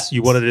house,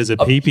 you wanted it as a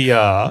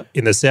PPR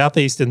in the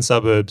southeastern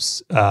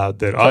suburbs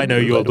that I know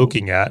you're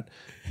looking at,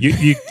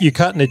 you're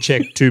cutting a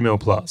check $2 million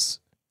plus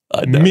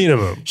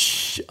minimum.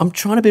 I'm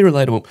trying to be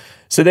relatable.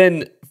 So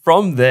then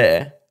from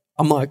there,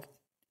 I'm like,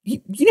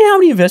 you know how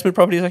many investment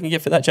properties I can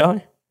get for that,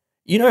 Charlie?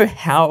 You know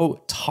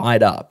how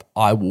tied up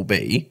I will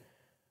be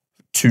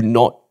to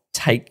not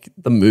take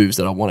the moves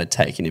that I want to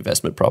take in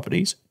investment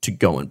properties to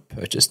go and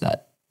purchase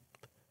that.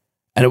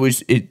 And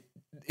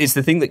it's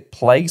the thing that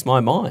plagues my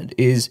mind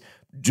is,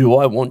 do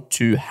I want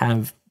to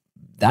have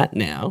that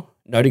now,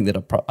 noting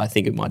that I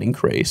think it might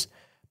increase,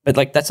 but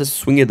like that's a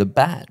swing of the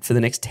bat for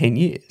the next 10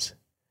 years,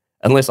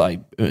 unless I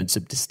earn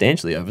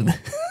substantially over the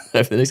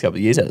next couple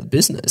of years out of the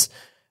business.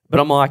 But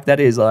I'm like, that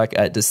is like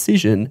a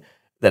decision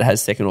that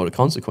has second order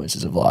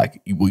consequences of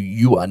like, well,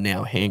 you are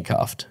now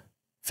handcuffed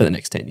for the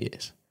next 10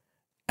 years.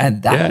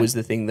 And that was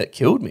the thing that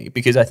killed me,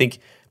 because I think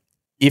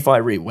if I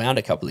rewound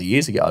a couple of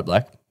years ago, I'd be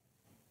like,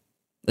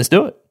 let's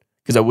do it.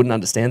 Because I wouldn't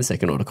understand the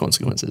second order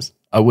consequences.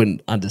 I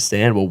wouldn't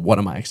understand, well, what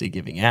am I actually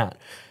giving out?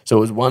 So it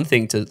was one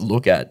thing to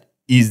look at,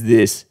 is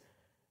this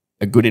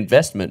a good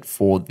investment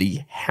for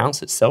the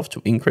house itself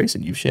to increase?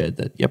 And you've shared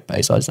that, yep,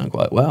 Bayside's done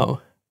quite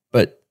well.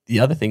 But the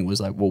other thing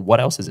was like, well, what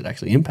else is it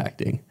actually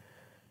impacting?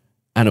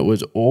 And it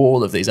was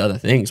all of these other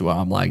things where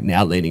I'm like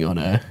now leaning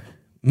on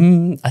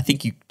I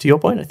think to your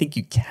point, I think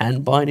you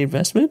can buy an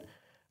investment,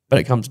 but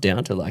it comes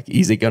down to like,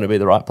 is it going to be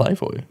the right play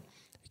for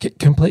you?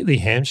 Completely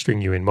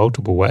hamstring you in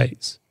multiple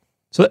ways.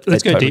 So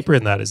let's go deeper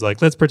in that. Is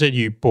like, let's pretend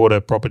you bought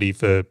a property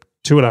for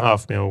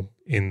 $2.5 million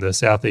in the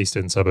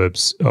southeastern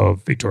suburbs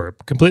of Victoria.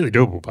 Completely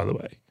doable, by the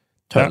way.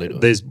 Totally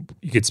doable.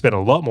 You could spend a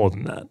lot more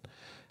than that.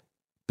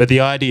 But the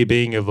idea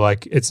being of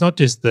like, it's not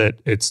just that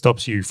it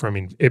stops you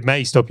from, it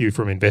may stop you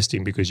from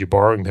investing because your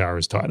borrowing power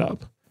is tied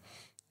up,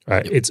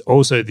 right? Yep. It's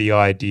also the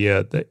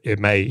idea that it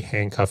may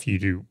handcuff you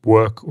to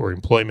work or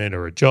employment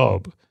or a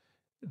job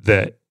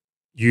that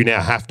you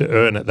now have to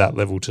earn at that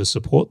level to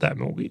support that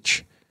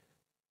mortgage.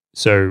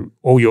 So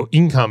all your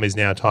income is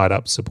now tied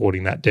up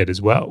supporting that debt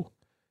as well.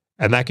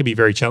 And that can be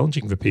very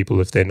challenging for people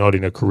if they're not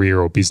in a career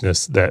or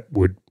business that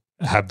would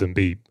have them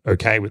be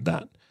okay with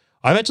that.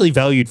 I've actually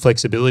valued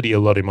flexibility a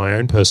lot in my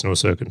own personal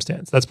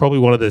circumstance. That's probably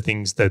one of the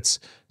things that's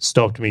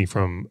stopped me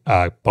from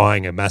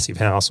buying a massive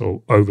house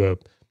or over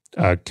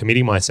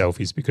committing myself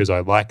is because I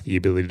like the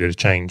ability to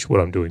change what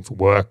I'm doing for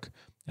work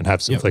and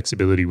have some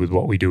flexibility with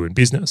what we do in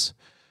business.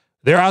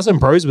 There are some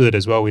pros with it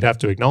as well. We'd have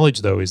to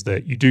acknowledge, though, is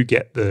that you do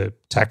get the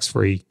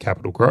tax-free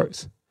capital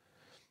growth.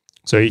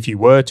 So if you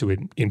were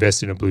to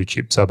invest in a blue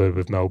chip suburb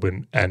of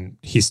Melbourne and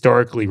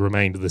historically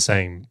remained the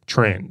same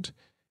trend,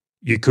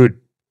 you could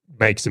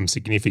make some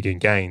significant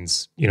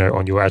gains,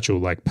 on your actual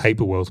like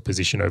paper wealth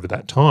position over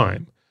that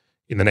time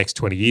in the next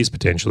 20 years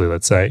potentially,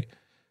 let's say.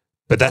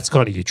 But that's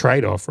kind of your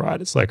trade-off, right?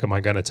 It's like, am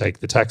I going to take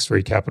the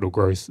tax-free capital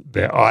growth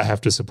that I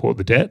have to support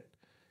the debt?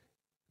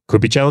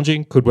 Could be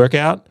challenging, could work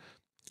out,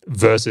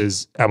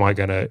 versus am I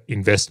going to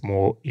invest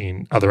more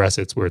in other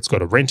assets where it's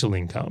got a rental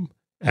income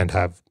and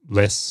have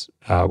less,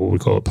 what we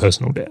call it,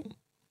 personal debt?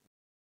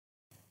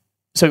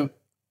 So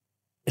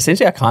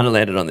essentially I kind of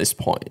landed on this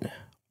point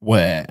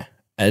where,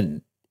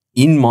 and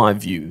in my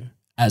view,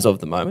 as of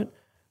the moment,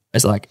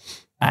 it's like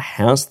a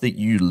house that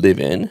you live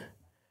in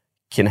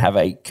can have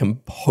a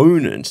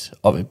component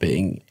of it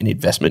being an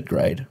investment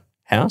grade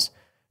house,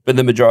 but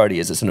the majority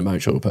is it's an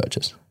emotional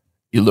purchase.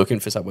 You're looking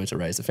for somewhere to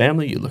raise a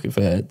family. You're looking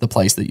for the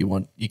place that you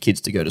want your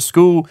kids to go to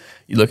school.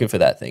 You're looking for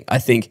that thing. I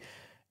think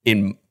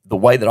in the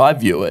way that I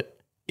view it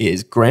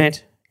is,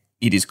 Grant,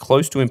 it is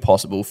close to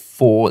impossible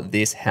for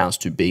this house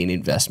to be an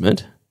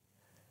investment.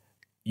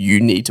 You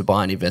need to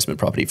buy an investment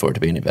property for it to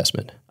be an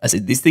investment. I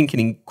said, this thing can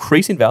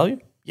increase in value,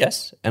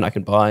 yes, and I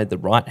can buy the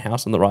right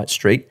house on the right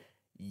street,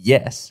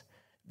 yes.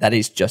 That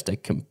is just a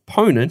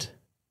component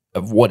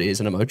of what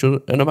is an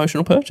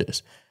emotional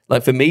purchase.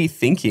 Like for me,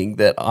 thinking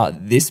that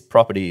this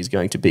property is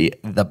going to be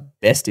the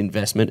best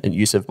investment and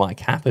use of my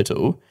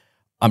capital,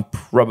 I'm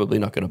probably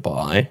not going to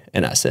buy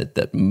an asset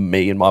that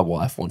me and my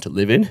wife want to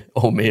live in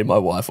or me and my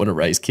wife want to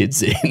raise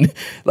kids in.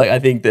 Like I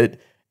think that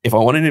if I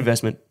want an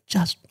investment,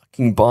 just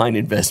fucking buy an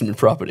investment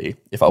property.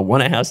 If I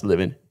want a house to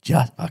live in,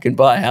 just fucking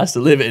buy a house to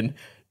live in.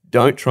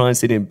 Don't try and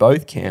sit in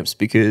both camps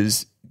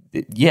because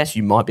yes,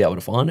 you might be able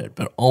to find it,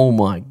 but oh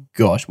my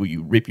gosh, will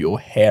you rip your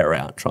hair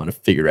out trying to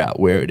figure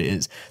out where it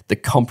is, the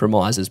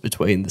compromises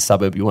between the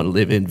suburb you want to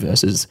live in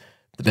versus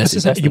the best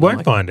investment. You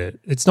won't find it.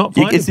 It's not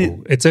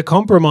findable. It's a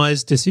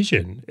compromised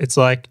decision. It's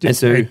like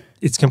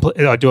it's complete.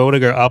 Do I want to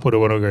go up or do I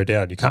want to go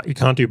down? You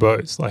can't do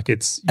both. Like you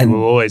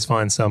will always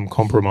find some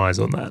compromise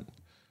on that.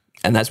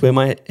 And that's where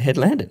my head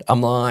landed.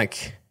 I'm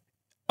like,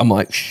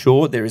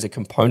 sure, there is a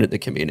component that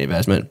can be an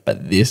investment,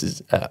 but this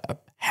is a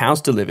house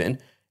to live in.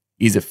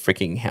 Is a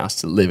freaking house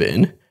to live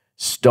in.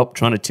 Stop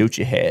trying to tilt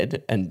your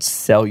head and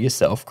sell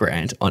yourself,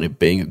 Grant, on it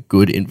being a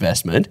good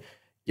investment.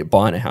 You're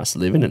buying a house to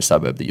live in a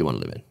suburb that you want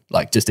to live in.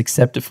 Like, just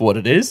accept it for what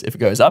it is. If it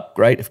goes up,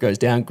 great. If it goes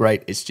down,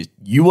 great. It's just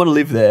you want to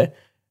live there.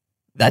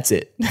 That's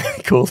it.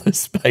 Call a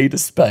spade a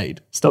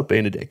spade. Stop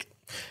being a dick.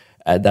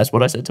 And that's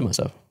what I said to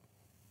myself.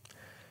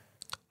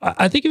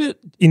 I think of it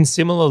in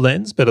similar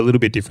lens, but a little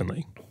bit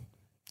differently.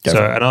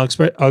 And I'll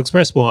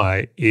express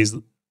why is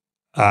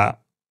I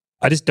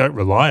just don't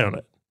rely on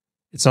it.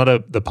 It's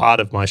not the part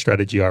of my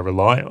strategy I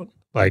rely on.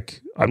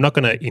 Like, I'm not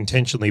going to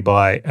intentionally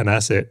buy an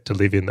asset to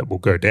live in that will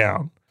go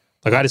down.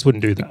 Like, I just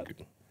wouldn't do that.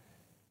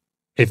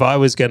 If I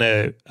was going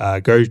to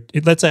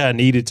let's say I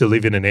needed to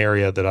live in an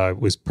area that I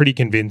was pretty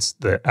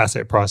convinced that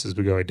asset prices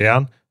were going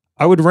down,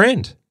 I would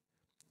rent.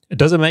 It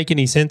doesn't make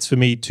any sense for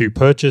me to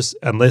purchase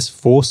unless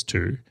forced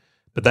to,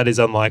 but that is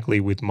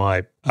unlikely with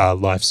my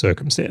life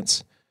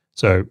circumstance.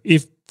 So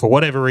if for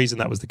whatever reason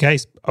that was the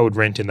case, I would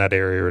rent in that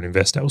area and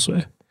invest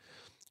elsewhere.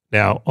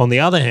 Now, on the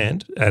other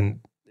hand, and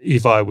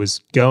if I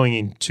was going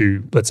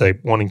into, let's say,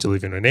 wanting to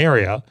live in an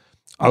area,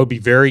 I would be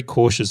very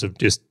cautious of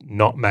just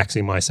not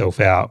maxing myself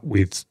out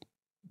with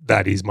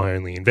that is my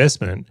only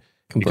investment.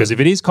 Completely. Because if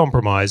it is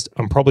compromised,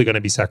 I'm probably going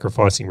to be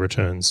sacrificing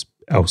returns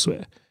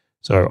elsewhere.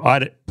 So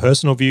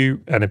personal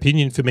view and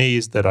opinion for me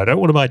is that I don't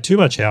want to buy too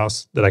much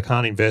house that I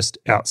can't invest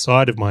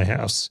outside of my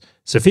house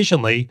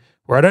sufficiently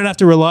where I don't have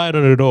to rely on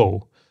it at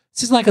all.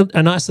 This is like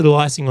a nice little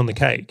icing on the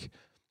cake.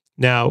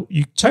 Now,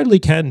 you totally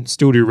can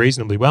still do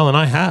reasonably well, and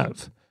I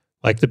have.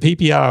 Like the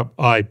PPR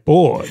I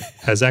bought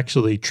has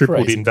actually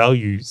tripled in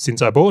value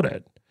since I bought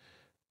it.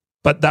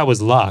 But that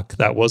was luck.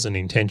 That wasn't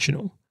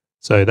intentional.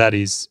 So that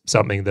is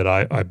something that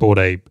I bought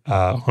a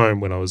home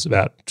when I was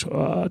about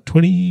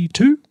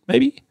 22,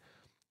 maybe,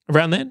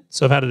 around then.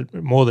 So I've had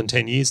it more than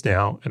 10 years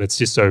now, and it's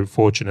just so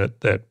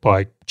fortunate that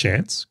by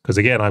chance, because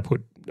again,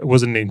 it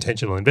wasn't an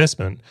intentional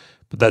investment,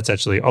 but that's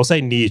actually, I'll say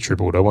near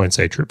tripled. I won't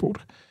say tripled.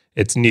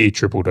 It's near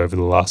tripled over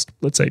the last,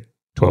 let's say,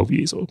 12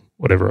 years or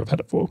whatever I've had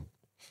it for.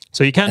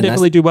 So you can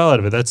definitely do well out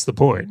of it. That's the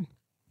point.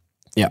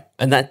 Yeah.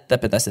 And but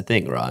that's the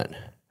thing, right?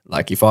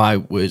 Like if I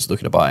was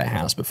looking to buy a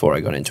house before I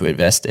got into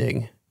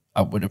investing,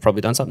 I would have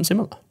probably done something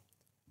similar,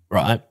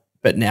 right?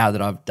 But now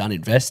that I've done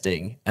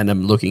investing and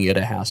I'm looking at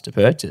a house to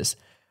purchase,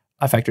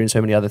 I factor in so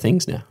many other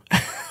things now.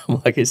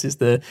 I'm like, it's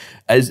just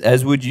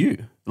as would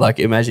you. Like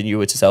imagine you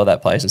were to sell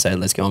that place and say,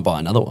 let's go and buy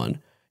another one.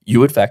 You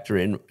would factor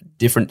in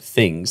different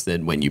things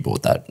than when you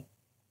bought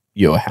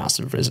your house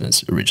of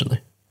residence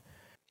originally.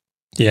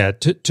 Yeah,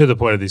 to the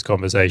point of this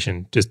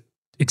conversation, just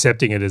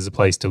accepting it as a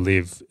place to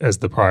live as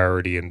the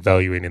priority and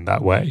valuing in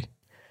that way.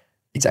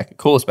 Exactly.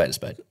 Call a spade a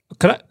spade.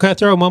 Can I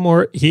throw in one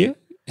more here?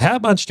 How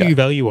much do you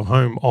value a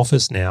home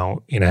office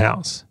now in a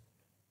house?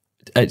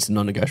 It's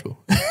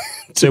non-negotiable.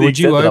 So would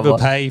you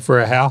overpay for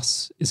a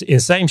house? It's in the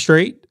same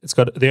street. It's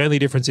got the only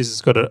difference is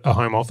it's got a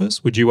home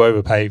office. Would you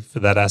overpay for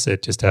that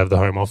asset just to have the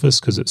home office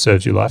because it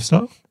serves your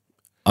lifestyle?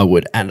 I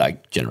would, and I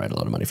generate a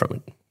lot of money from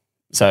it.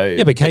 So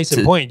yeah, but case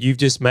in point, you've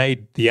just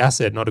made the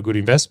asset not a good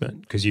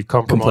investment because you've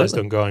compromised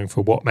on going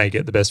for what may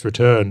get the best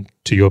return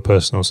to your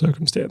personal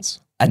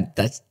circumstance. And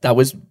that's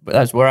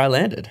where I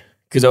landed.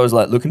 Because I was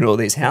like looking at all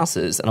these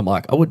houses and I'm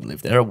like, I wouldn't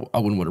live there. I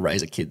wouldn't want to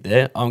raise a kid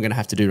there. I'm going to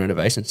have to do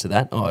renovations to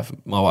that. Oh, if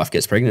my wife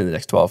gets pregnant in the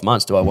next 12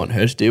 months, do I want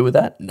her to deal with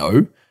that? No.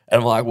 And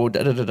I'm like, well,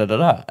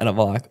 da-da-da-da-da. And I'm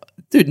like,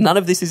 dude, none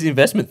of this is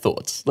investment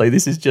thoughts. Like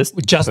this is just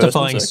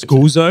justifying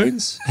school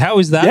zones. How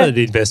is that an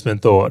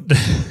investment thought?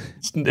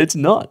 It's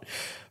not,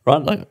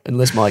 right? Like,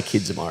 unless my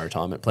kids are my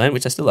retirement plan,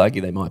 which I still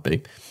argue they might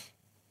be.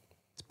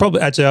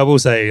 Probably, actually, I will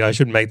say I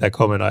shouldn't make that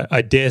comment.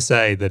 I dare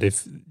say that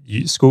if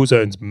school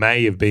zones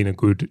may have been a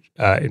good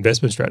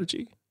investment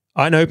strategy.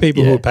 I know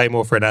people who would pay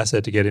more for an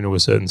asset to get into a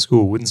certain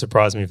school. Wouldn't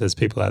surprise me if there's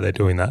people out there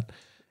doing that.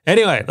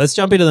 Anyway, let's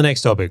jump into the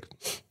next topic.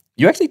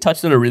 You actually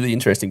touched on a really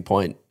interesting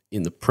point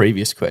in the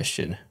previous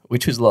question,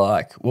 which was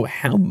like, well,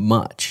 how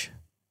much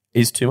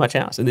is too much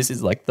house? And this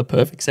is like the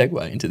perfect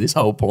segue into this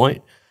whole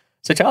point.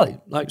 So Charlie,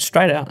 like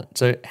straight out.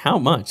 So how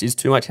much is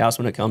too much house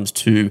when it comes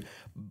to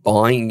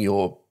buying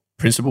your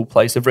principal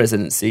place of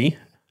residency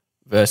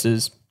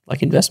versus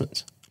like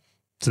investments?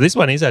 So this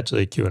one is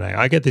actually a Q&A.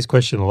 I get this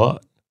question a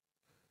lot.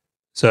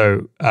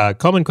 So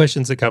common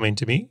questions that come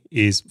into me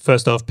is,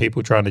 first off,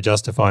 people trying to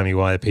justify me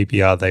why a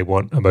PPR they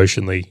want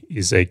emotionally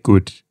is a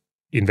good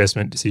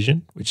investment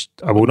decision, which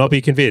I will not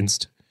be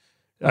convinced.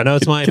 I know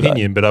it's my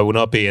opinion, but I will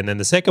not be. And then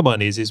the second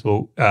one is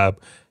well,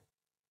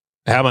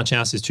 how much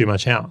house is too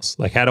much house?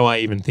 Like, how do I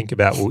even think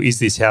about, well, is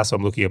this house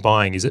I'm looking at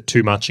buying, is it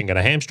too much and going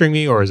to hamstring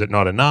me, or is it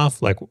not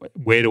enough? Like,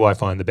 where do I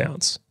find the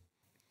balance?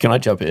 Can I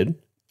jump in?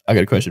 I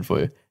got a question for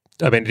you.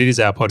 I mean, it is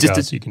our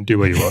podcast. So you can do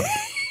what you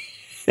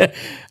want.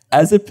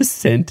 As a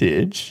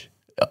percentage,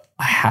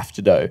 I have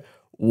to know,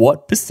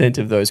 what percent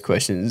of those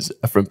questions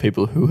are from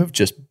people who have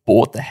just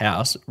bought the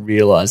house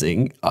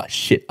realizing, oh,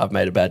 shit, I've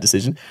made a bad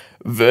decision,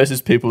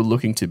 versus people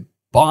looking to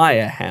buy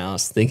a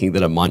house thinking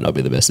that it might not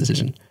be the best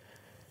decision?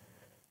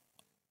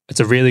 It's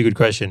a really good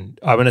question.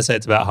 I'm going to say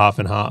it's about half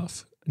and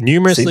half.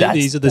 Numerously,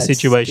 these are the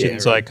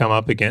situations I come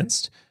up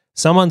against.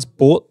 Someone's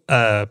bought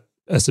a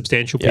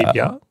substantial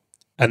PPR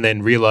and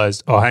then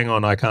realized, oh, hang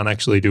on, I can't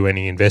actually do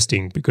any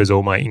investing because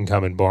all my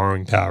income and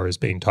borrowing power has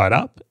been tied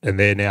up. And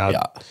they're now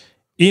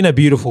in a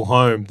beautiful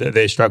home that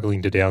they're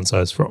struggling to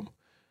downsize from.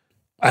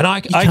 And I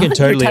can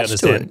totally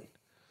understand.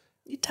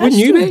 Wouldn't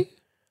you be?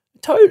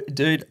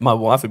 Dude, my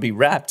wife would be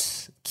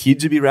wrapped.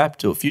 Kids would be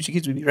wrapped, or future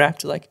kids would be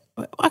wrapped. Like,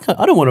 I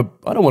don't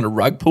want to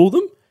rug pull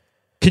them.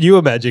 Can you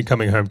imagine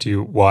coming home to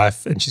your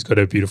wife and she's got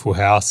a beautiful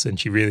house and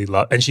she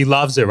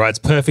loves it, right? It's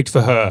perfect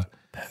for her.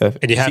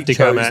 Perfect. And you have to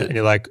come out and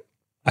you're like,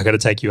 I got to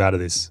take you out of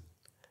this.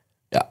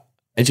 Yeah.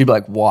 And she'd be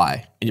like,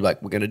 why? And you're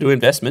like, we're going to do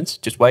investments.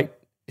 Just wait.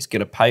 It's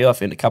going to pay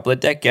off in a couple of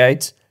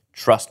decades.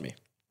 Trust me.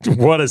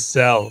 What a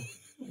sell.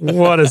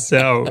 What a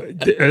sell.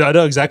 I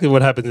know exactly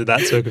what happens in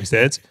that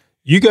circumstance.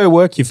 You go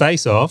work your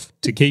face off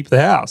to keep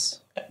the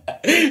house.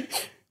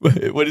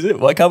 What is it?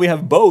 Why can't we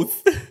have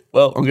both?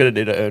 Well, I'm going to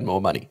need to earn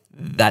more money.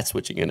 That's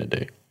what you're going to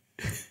do.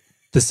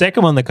 The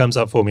second one that comes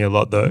up for me a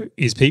lot, though,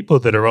 is people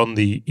that are on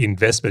the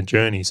investment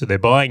journey. So they're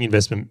buying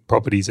investment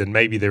properties and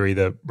maybe they're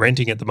either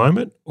renting at the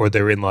moment or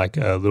they're in like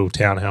a little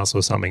townhouse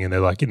or something, and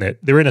they're like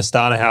they're in a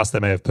starter house they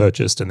may have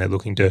purchased, and they're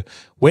looking to,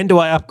 when do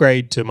I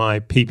upgrade to my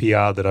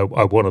PPR that I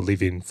want to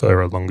live in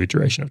for a longer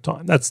duration of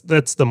time? That's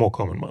the more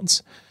common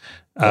ones.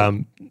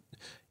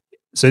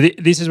 So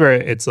this is where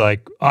it's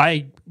like,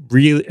 I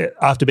really,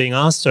 after being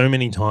asked so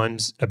many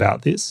times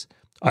about this,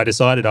 I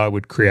decided I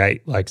would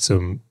create like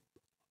some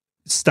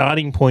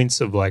starting points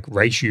of like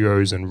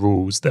ratios and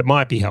rules that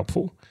might be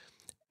helpful.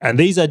 And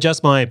these are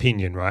just my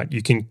opinion, right?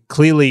 You can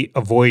clearly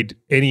avoid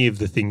any of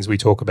the things we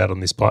talk about on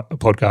this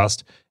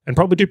podcast and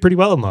probably do pretty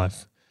well in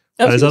life.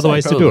 There's other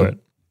ways to do it.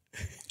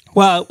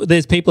 Well,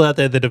 there's people out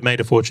there that have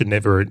made a fortune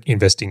never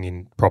investing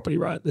in property,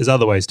 right? There's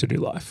other ways to do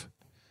life.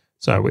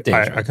 So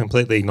I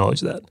completely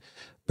acknowledge that.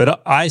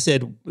 But I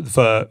said,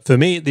 for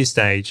me at this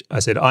stage, I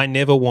said, I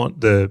never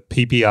want the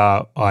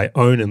PPR I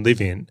own and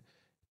live in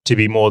to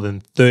be more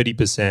than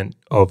 30%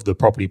 of the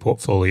property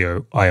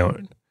portfolio I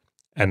own.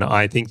 And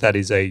I think that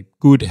is a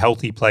good,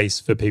 healthy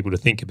place for people to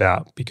think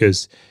about,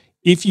 because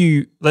if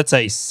you, let's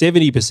say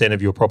 70%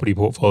 of your property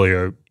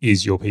portfolio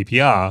is your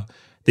PPR,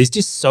 there's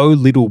just so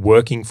little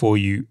working for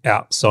you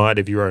outside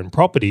of your own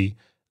property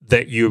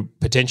that you're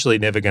potentially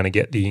never going to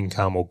get the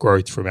income or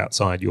growth from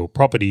outside your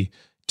property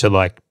to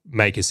like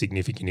make a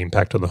significant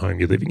impact on the home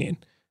you're living in.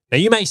 Now,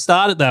 you may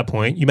start at that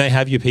point. You may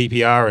have your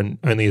PPR and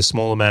only a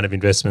small amount of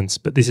investments,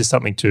 but this is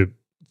something to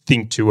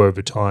think to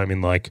over time in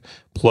like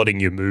plotting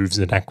your moves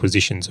and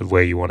acquisitions of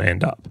where you want to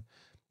end up.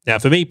 Now,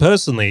 for me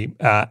personally,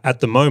 at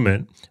the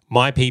moment,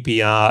 my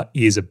PPR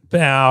is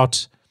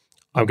about,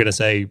 I'm going to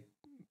say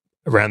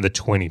around the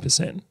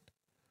 20%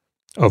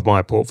 of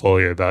my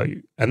portfolio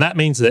value. And that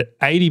means that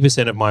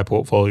 80% of my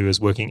portfolio is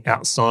working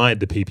outside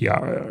the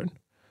PPR I own.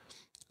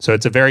 So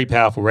it's a very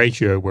powerful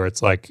ratio where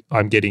it's like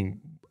I'm getting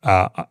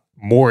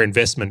more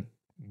investment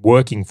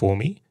working for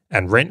me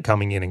and rent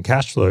coming in and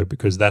cash flow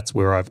because that's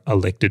where I've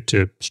elected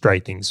to stray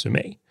things for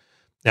me.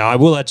 Now, I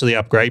will actually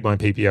upgrade my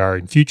PPR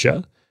in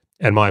future,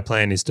 and my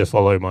plan is to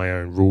follow my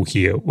own rule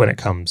here when it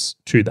comes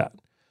to that.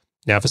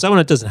 Now, for someone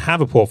that doesn't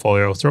have a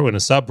portfolio, I'll throw in a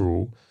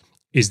sub-rule,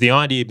 is the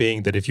idea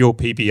being that if your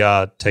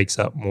PPR takes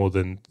up more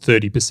than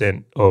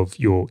 30% of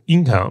your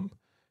income,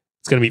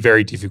 it's going to be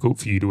very difficult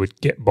for you to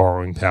get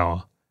borrowing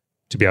power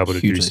to be able to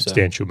do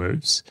substantial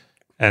moves.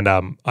 And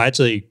I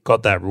actually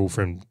got that rule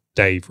from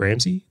Dave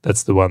Ramsey.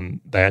 That's the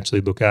one they actually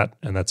look at,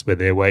 and that's where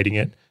they're weighting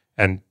it.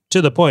 And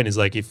to the point is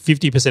like if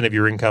 50% of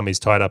your income is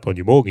tied up on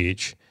your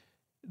mortgage,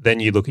 then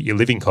you look at your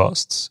living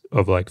costs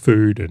of like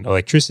food and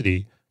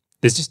electricity,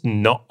 there's just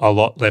not a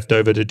lot left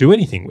over to do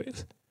anything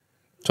with.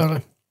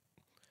 Totally.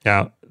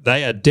 Now,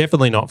 they are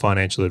definitely not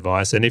financial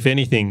advice. And if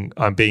anything,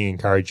 I'm being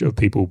encouraged of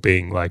people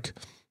being like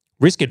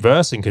risk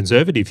adverse and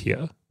conservative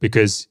here,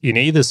 because in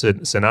either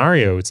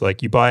scenario, it's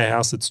like you buy a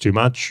house that's too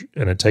much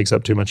and it takes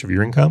up too much of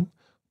your income,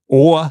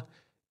 or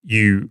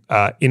you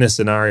are in a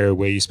scenario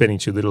where you're spending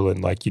too little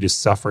and like you're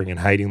just suffering and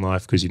hating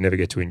life because you never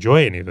get to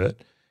enjoy any of it.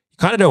 You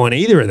kind of don't want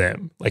either of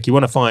them. Like you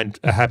want to find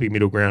a happy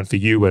middle ground for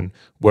you and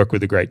work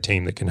with a great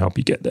team that can help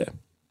you get there.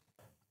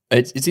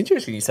 It's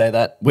interesting you say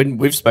that. When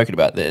we've spoken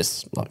about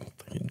this like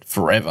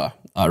forever,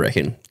 I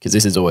reckon, because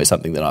this is always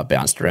something that I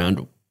bounced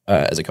around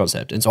as a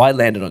concept. And so I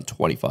landed on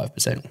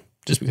 25%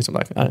 just because I'm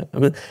like,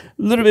 I'm a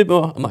little bit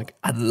more. I'm like,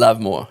 I'd love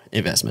more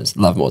investments,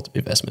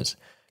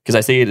 because I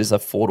see it as a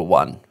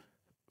 4-to-1.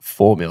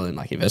 4 million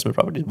like investment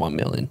property, 1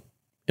 million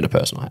in a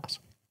personal house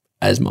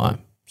as my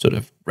sort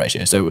of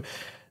ratio. So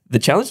the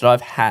challenge that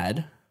I've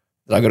had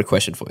that I've got a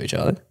question for you,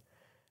 Charlie,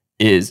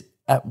 is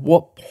at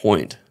what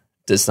point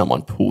does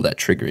someone pull that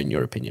trigger in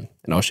your opinion?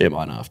 And I'll share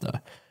mine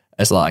after.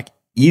 It's like,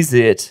 is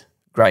it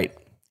great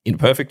in a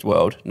perfect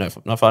world? No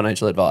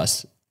financial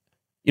advice.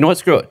 You know what?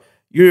 Screw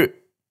it.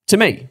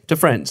 To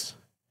friends,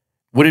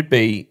 would it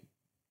be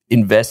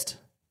invest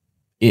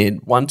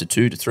in $1 to $2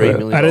 to $3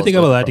 million? I don't think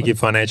I'm allowed to give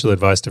financial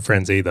advice to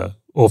friends either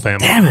or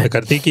family. Damn it. Like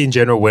I think in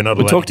general we're not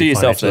allowed to give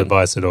financial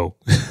advice at all.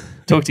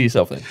 Talk to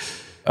yourself then.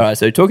 All right,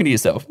 so talking to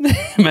yourself,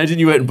 imagine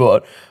you went and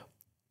bought,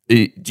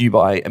 do you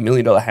buy $1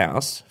 million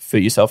house for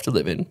yourself to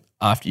live in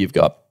after you've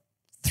got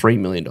 $3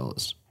 million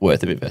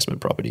worth of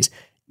investment properties?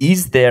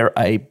 Is there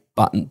a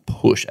button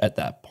push at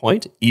that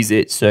point? Is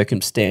it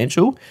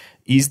circumstantial?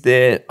 Is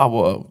there,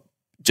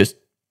 just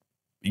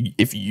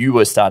if you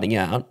were starting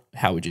out,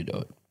 how would you do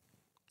it?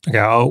 Okay,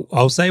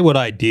 I'll say what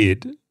I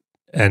did,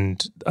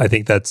 and I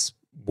think that's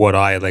what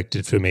I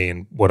elected for me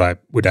and what I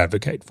would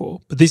advocate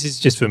for. But this is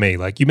just for me.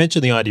 Like you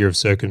mentioned the idea of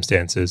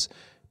circumstances.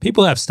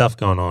 People have stuff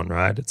going on,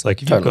 right? It's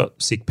like if you've got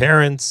sick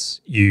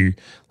parents, I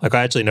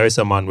actually know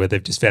someone where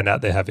they've just found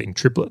out they're having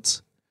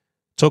triplets.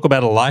 Talk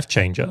about a life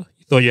changer.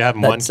 You thought you're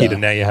having one kid and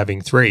now you're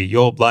having 3.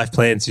 Your life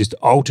plan's just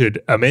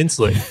altered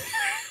immensely.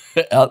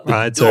 Out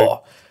the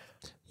door.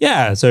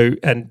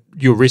 And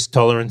your risk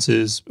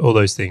tolerances, all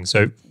those things.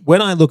 So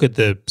when I look at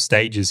the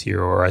stages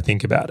here or I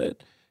think about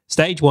it,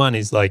 stage 1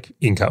 is like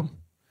income.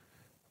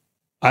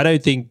 I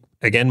don't think,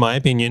 again, my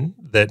opinion,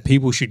 that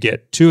people should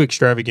get too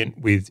extravagant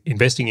with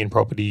investing in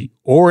property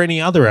or any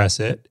other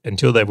asset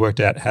until they've worked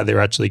out how they're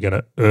actually going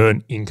to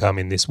earn income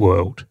in this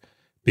world.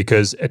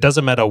 Because it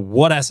doesn't matter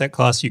what asset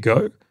class you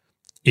go,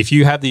 if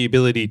you have the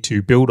ability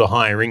to build a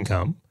higher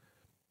income,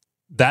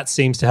 that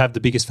seems to have the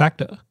biggest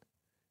factor.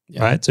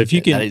 Yeah. Right. So if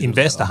you can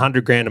invest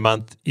 $100,000 a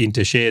month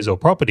into shares or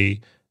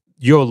property,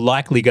 you're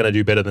likely going to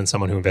do better than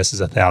someone who invests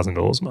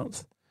 $1,000 a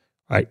month.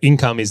 Right.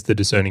 Income is the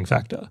discerning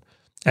factor.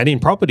 And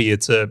in property,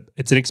 it's an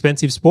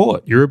expensive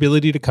sport. Your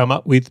ability to come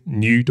up with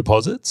new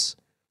deposits,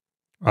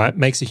 right,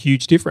 makes a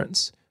huge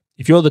difference.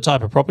 If you're the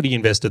type of property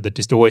investor that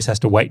just always has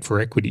to wait for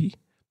equity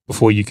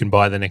before you can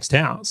buy the next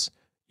house,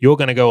 you're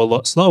going to go a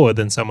lot slower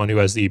than someone who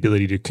has the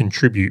ability to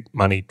contribute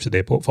money to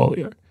their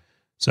portfolio.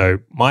 So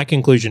my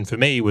conclusion for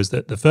me was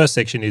that the first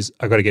section is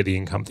I got to get the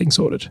income thing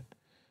sorted.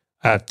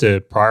 I have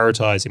to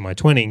prioritize in my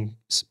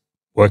 20s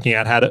working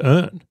out how to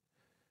earn.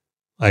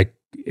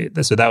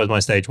 So that was my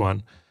stage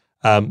 1.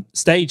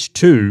 Stage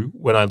 2,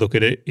 when I look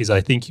at it, is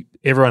I think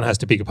everyone has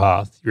to pick a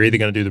path. You're either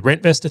going to do the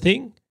Rentvestor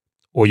thing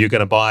or you're going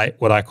to buy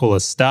what I call a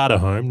starter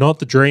home, not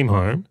the dream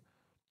home,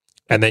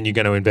 and then you're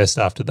going to invest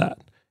after that.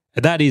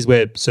 And that is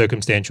where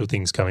circumstantial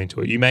things come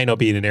into it. You may not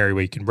be in an area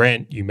where you can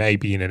rent. You may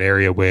be in an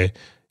area where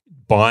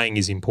buying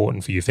is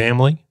important for your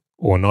family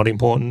or not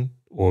important,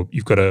 or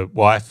you've got a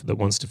wife that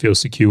wants to feel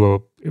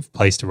secure, a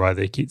place to raise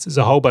their kids. There's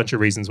a whole bunch of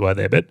reasons why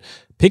there, but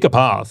pick a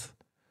path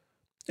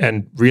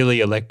and really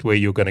elect where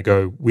you're going to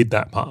go with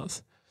that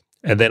path.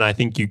 And then I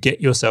think you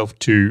get yourself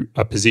to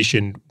a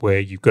position where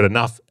you've got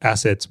enough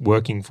assets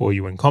working for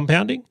you and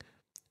compounding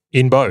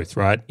in both,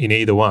 right? In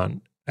either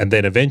one. And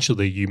then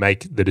eventually you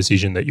make the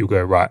decision that you'll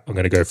go, right, I'm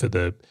going to go for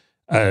the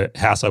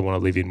house I want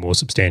to live in more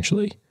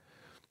substantially.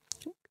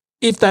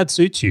 If that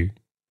suits you.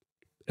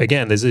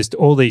 again, there's just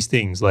all these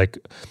things. Like,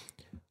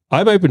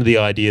 I'm open to the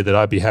idea that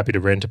I'd be happy to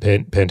rent a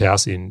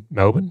penthouse in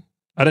Melbourne.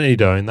 I don't need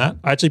to own that.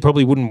 I actually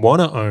probably wouldn't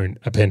want to own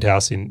a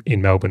penthouse in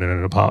Melbourne in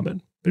an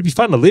apartment. But it'd be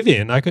fun to live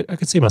in. I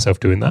could see myself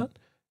doing that.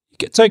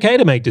 It's okay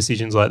to make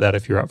decisions like that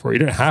if you're up for it.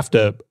 You don't have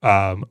to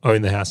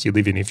own the house you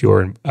live in if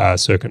your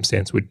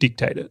circumstance would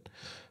dictate it.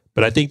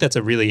 But I think that's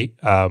a really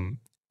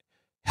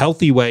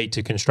healthy way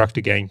to construct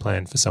a game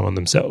plan for someone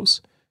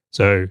themselves.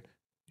 So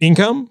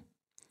income,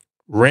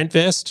 rent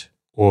vest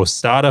or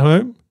start a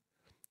home,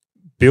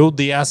 build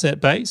the asset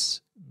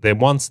base. Then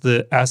once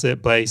the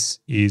asset base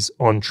is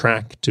on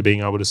track to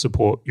being able to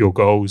support your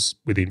goals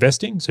with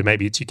investing, so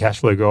maybe it's your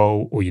cash flow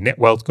goal or your net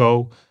wealth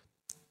goal,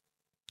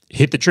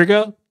 hit the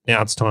trigger.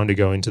 Now it's time to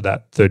go into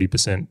that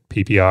 30%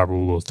 PPR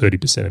rule or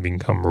 30% of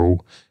income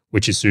rule,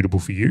 which is suitable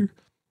for you,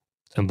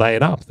 and lay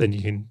it up. Then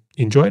you can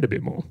enjoy it a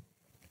bit more.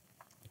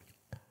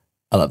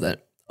 I love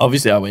that.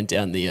 Obviously, I went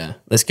down the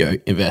let's go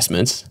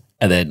investments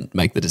and then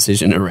make the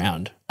decision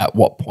around at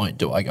what point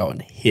do I go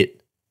and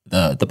hit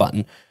the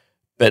button.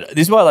 But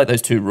this is why I like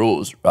those two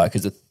rules, right?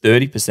 Because the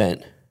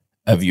 30%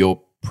 of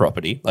your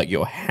property, like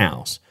your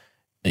house,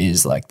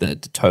 is like the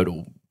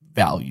total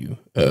value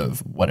of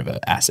whatever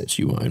assets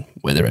you own,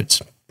 whether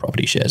it's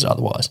property shares or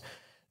otherwise.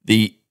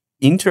 The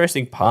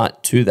interesting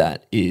part to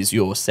that is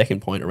your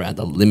second point around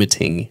the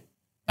limiting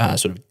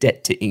sort of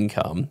debt to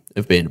income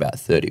of being about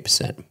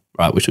 30%,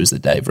 right? Which was the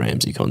Dave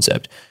Ramsey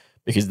concept,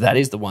 because that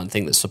is the one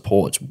thing that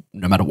supports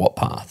no matter what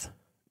path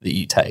that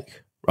you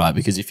take, right?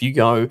 Because if you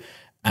go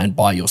and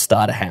buy your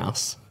starter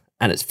house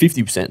and it's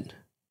 50%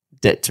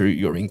 debt to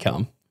your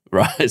income,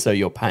 right? So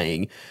you're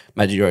paying,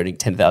 imagine you're earning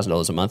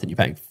 $10,000 a month and you're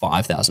paying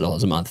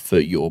 $5,000 a month for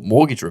your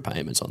mortgage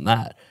repayments on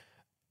that.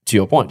 To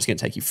your point, it's going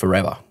to take you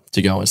forever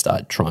to go and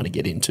start trying to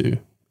get into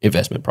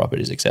investment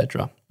properties,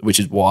 etc. Which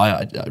is why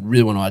I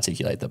really want to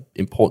articulate the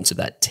importance of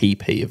that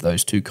TP of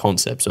those two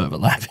concepts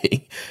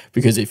overlapping.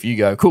 Because if you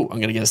go, cool, I'm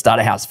going to get a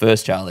starter house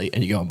first, Charlie,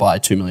 and you go and buy a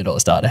 $2 million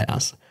starter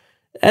house,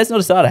 it's not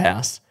a starter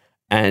house.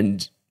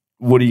 And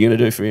what are you going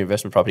to do for your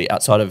investment property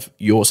outside of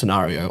your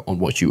scenario on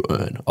what you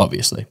earn,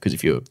 obviously? Because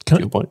if you're, to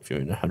your point, if you're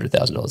earning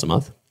 $100,000 a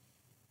month,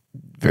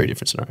 very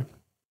different scenario.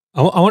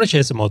 I want to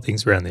share some more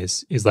things around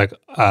this. Is like,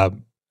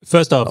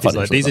 first off, is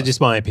like, these are just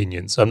my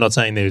opinions. I'm not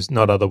saying there's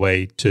not other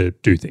way to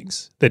do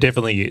things. There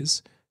definitely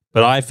is.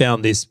 But I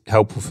found this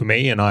helpful for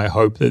me, and I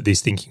hope that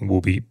this thinking will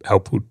be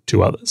helpful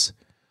to others.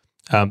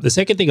 The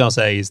second thing I'll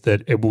say is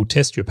that it will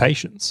test your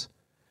patience.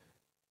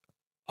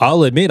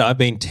 I'll admit I've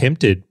been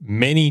tempted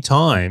many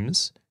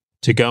times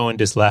to go and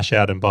just lash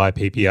out and buy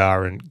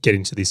PPR and get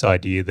into this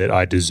idea that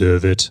I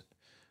deserve it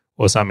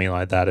or something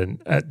like that.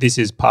 And this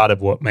is part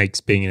of what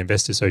makes being an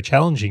investor so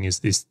challenging,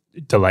 is this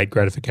delayed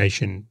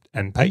gratification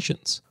and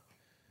patience.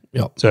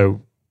 Yep.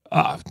 So,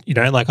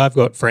 like I've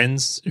got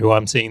friends who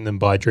I'm seeing them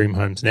buy dream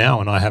homes now,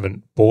 and I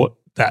haven't bought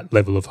that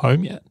level of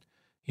home yet.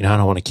 I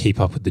don't want to keep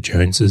up with the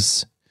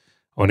Joneses.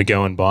 I want to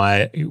go and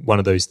buy one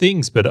of those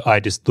things, but I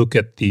just look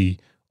at the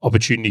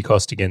opportunity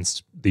cost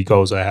against the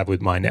goals I have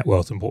with my net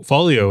wealth and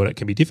portfolio, and it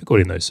can be difficult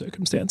in those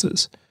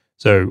circumstances.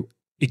 So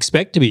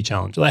expect to be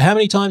challenged. Like, how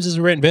many times as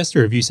a rent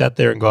investor have you sat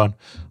there and gone,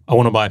 I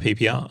want to buy a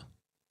PPR?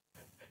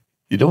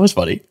 You know what's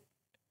funny?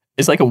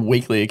 It's like a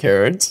weekly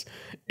occurrence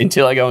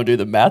until I go and do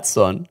the maths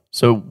on,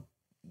 so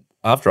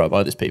after I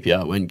buy this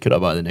PPR, when could I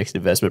buy the next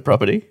investment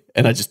property?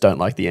 And I just don't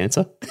like the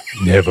answer.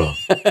 Never.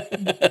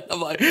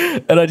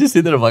 And I just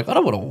sit there, I'm like, I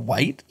don't want to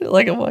wait. I'm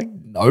like,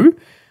 no,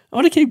 I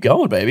want to keep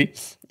going, baby.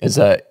 And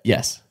so,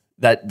 yes,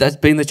 that's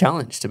been the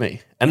challenge to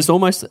me. And it's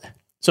almost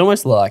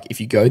like if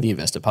you go the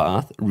investor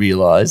path,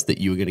 realize that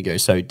you were going to go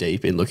so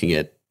deep in looking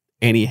at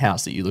any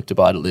house that you look to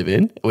buy to live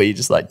in, where you're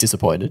just like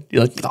disappointed.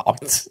 You're like, oh,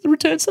 the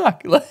returns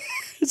suck.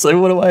 It's like,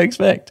 what do I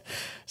expect?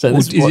 So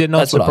is it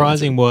not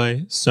surprising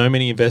why so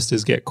many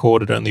investors get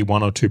caught at only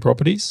one or two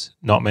properties?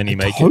 Not many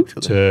make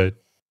it to,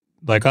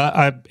 like,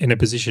 I'm in a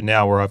position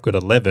now where I've got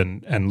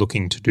 11 and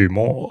looking to do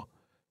more.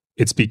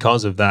 It's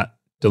because of that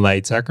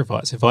delayed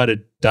sacrifice. If I'd have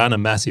done a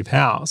massive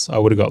house, I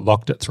would have got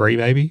locked at 3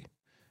 maybe.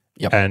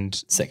 Yep.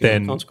 And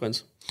second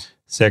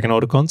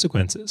order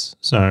consequences.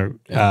 So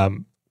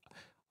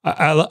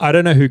I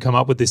don't know who come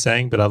up with this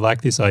saying, but I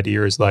like this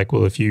idea is like,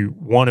 well, if you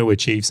want to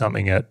achieve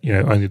something at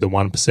only the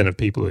 1% of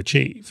people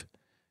achieve,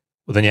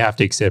 well, then you have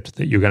to accept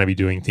that you're going to be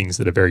doing things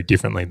that are very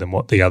differently than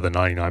what the other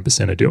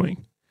 99% are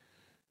doing.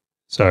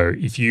 So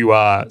if you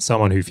are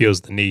someone who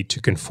feels the need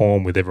to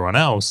conform with everyone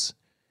else,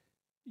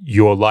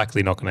 you're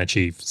likely not going to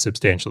achieve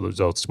substantial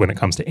results when it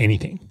comes to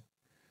anything.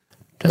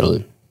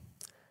 Totally.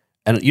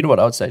 And you know what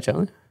I would say,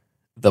 Charlie?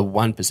 The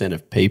 1%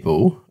 of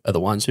people are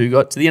the ones who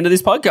got to the end of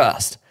this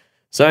podcast.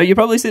 So you're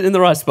probably sitting in the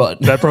right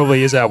spot. That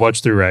probably is our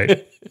watch through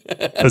rate.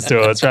 Let's do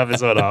it. Let's wrap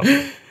this one up.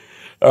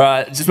 All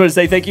right. Just want to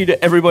say thank you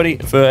to everybody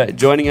for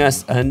joining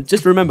us. And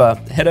just remember,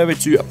 head over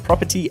to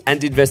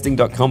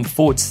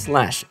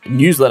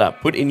propertyandinvesting.com/newsletter.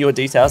 Put in your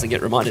details and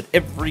get reminded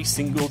every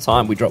single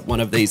time we drop one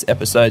of these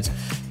episodes.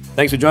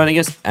 Thanks for joining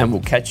us, and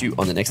we'll catch you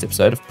on the next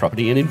episode of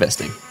Property and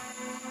Investing.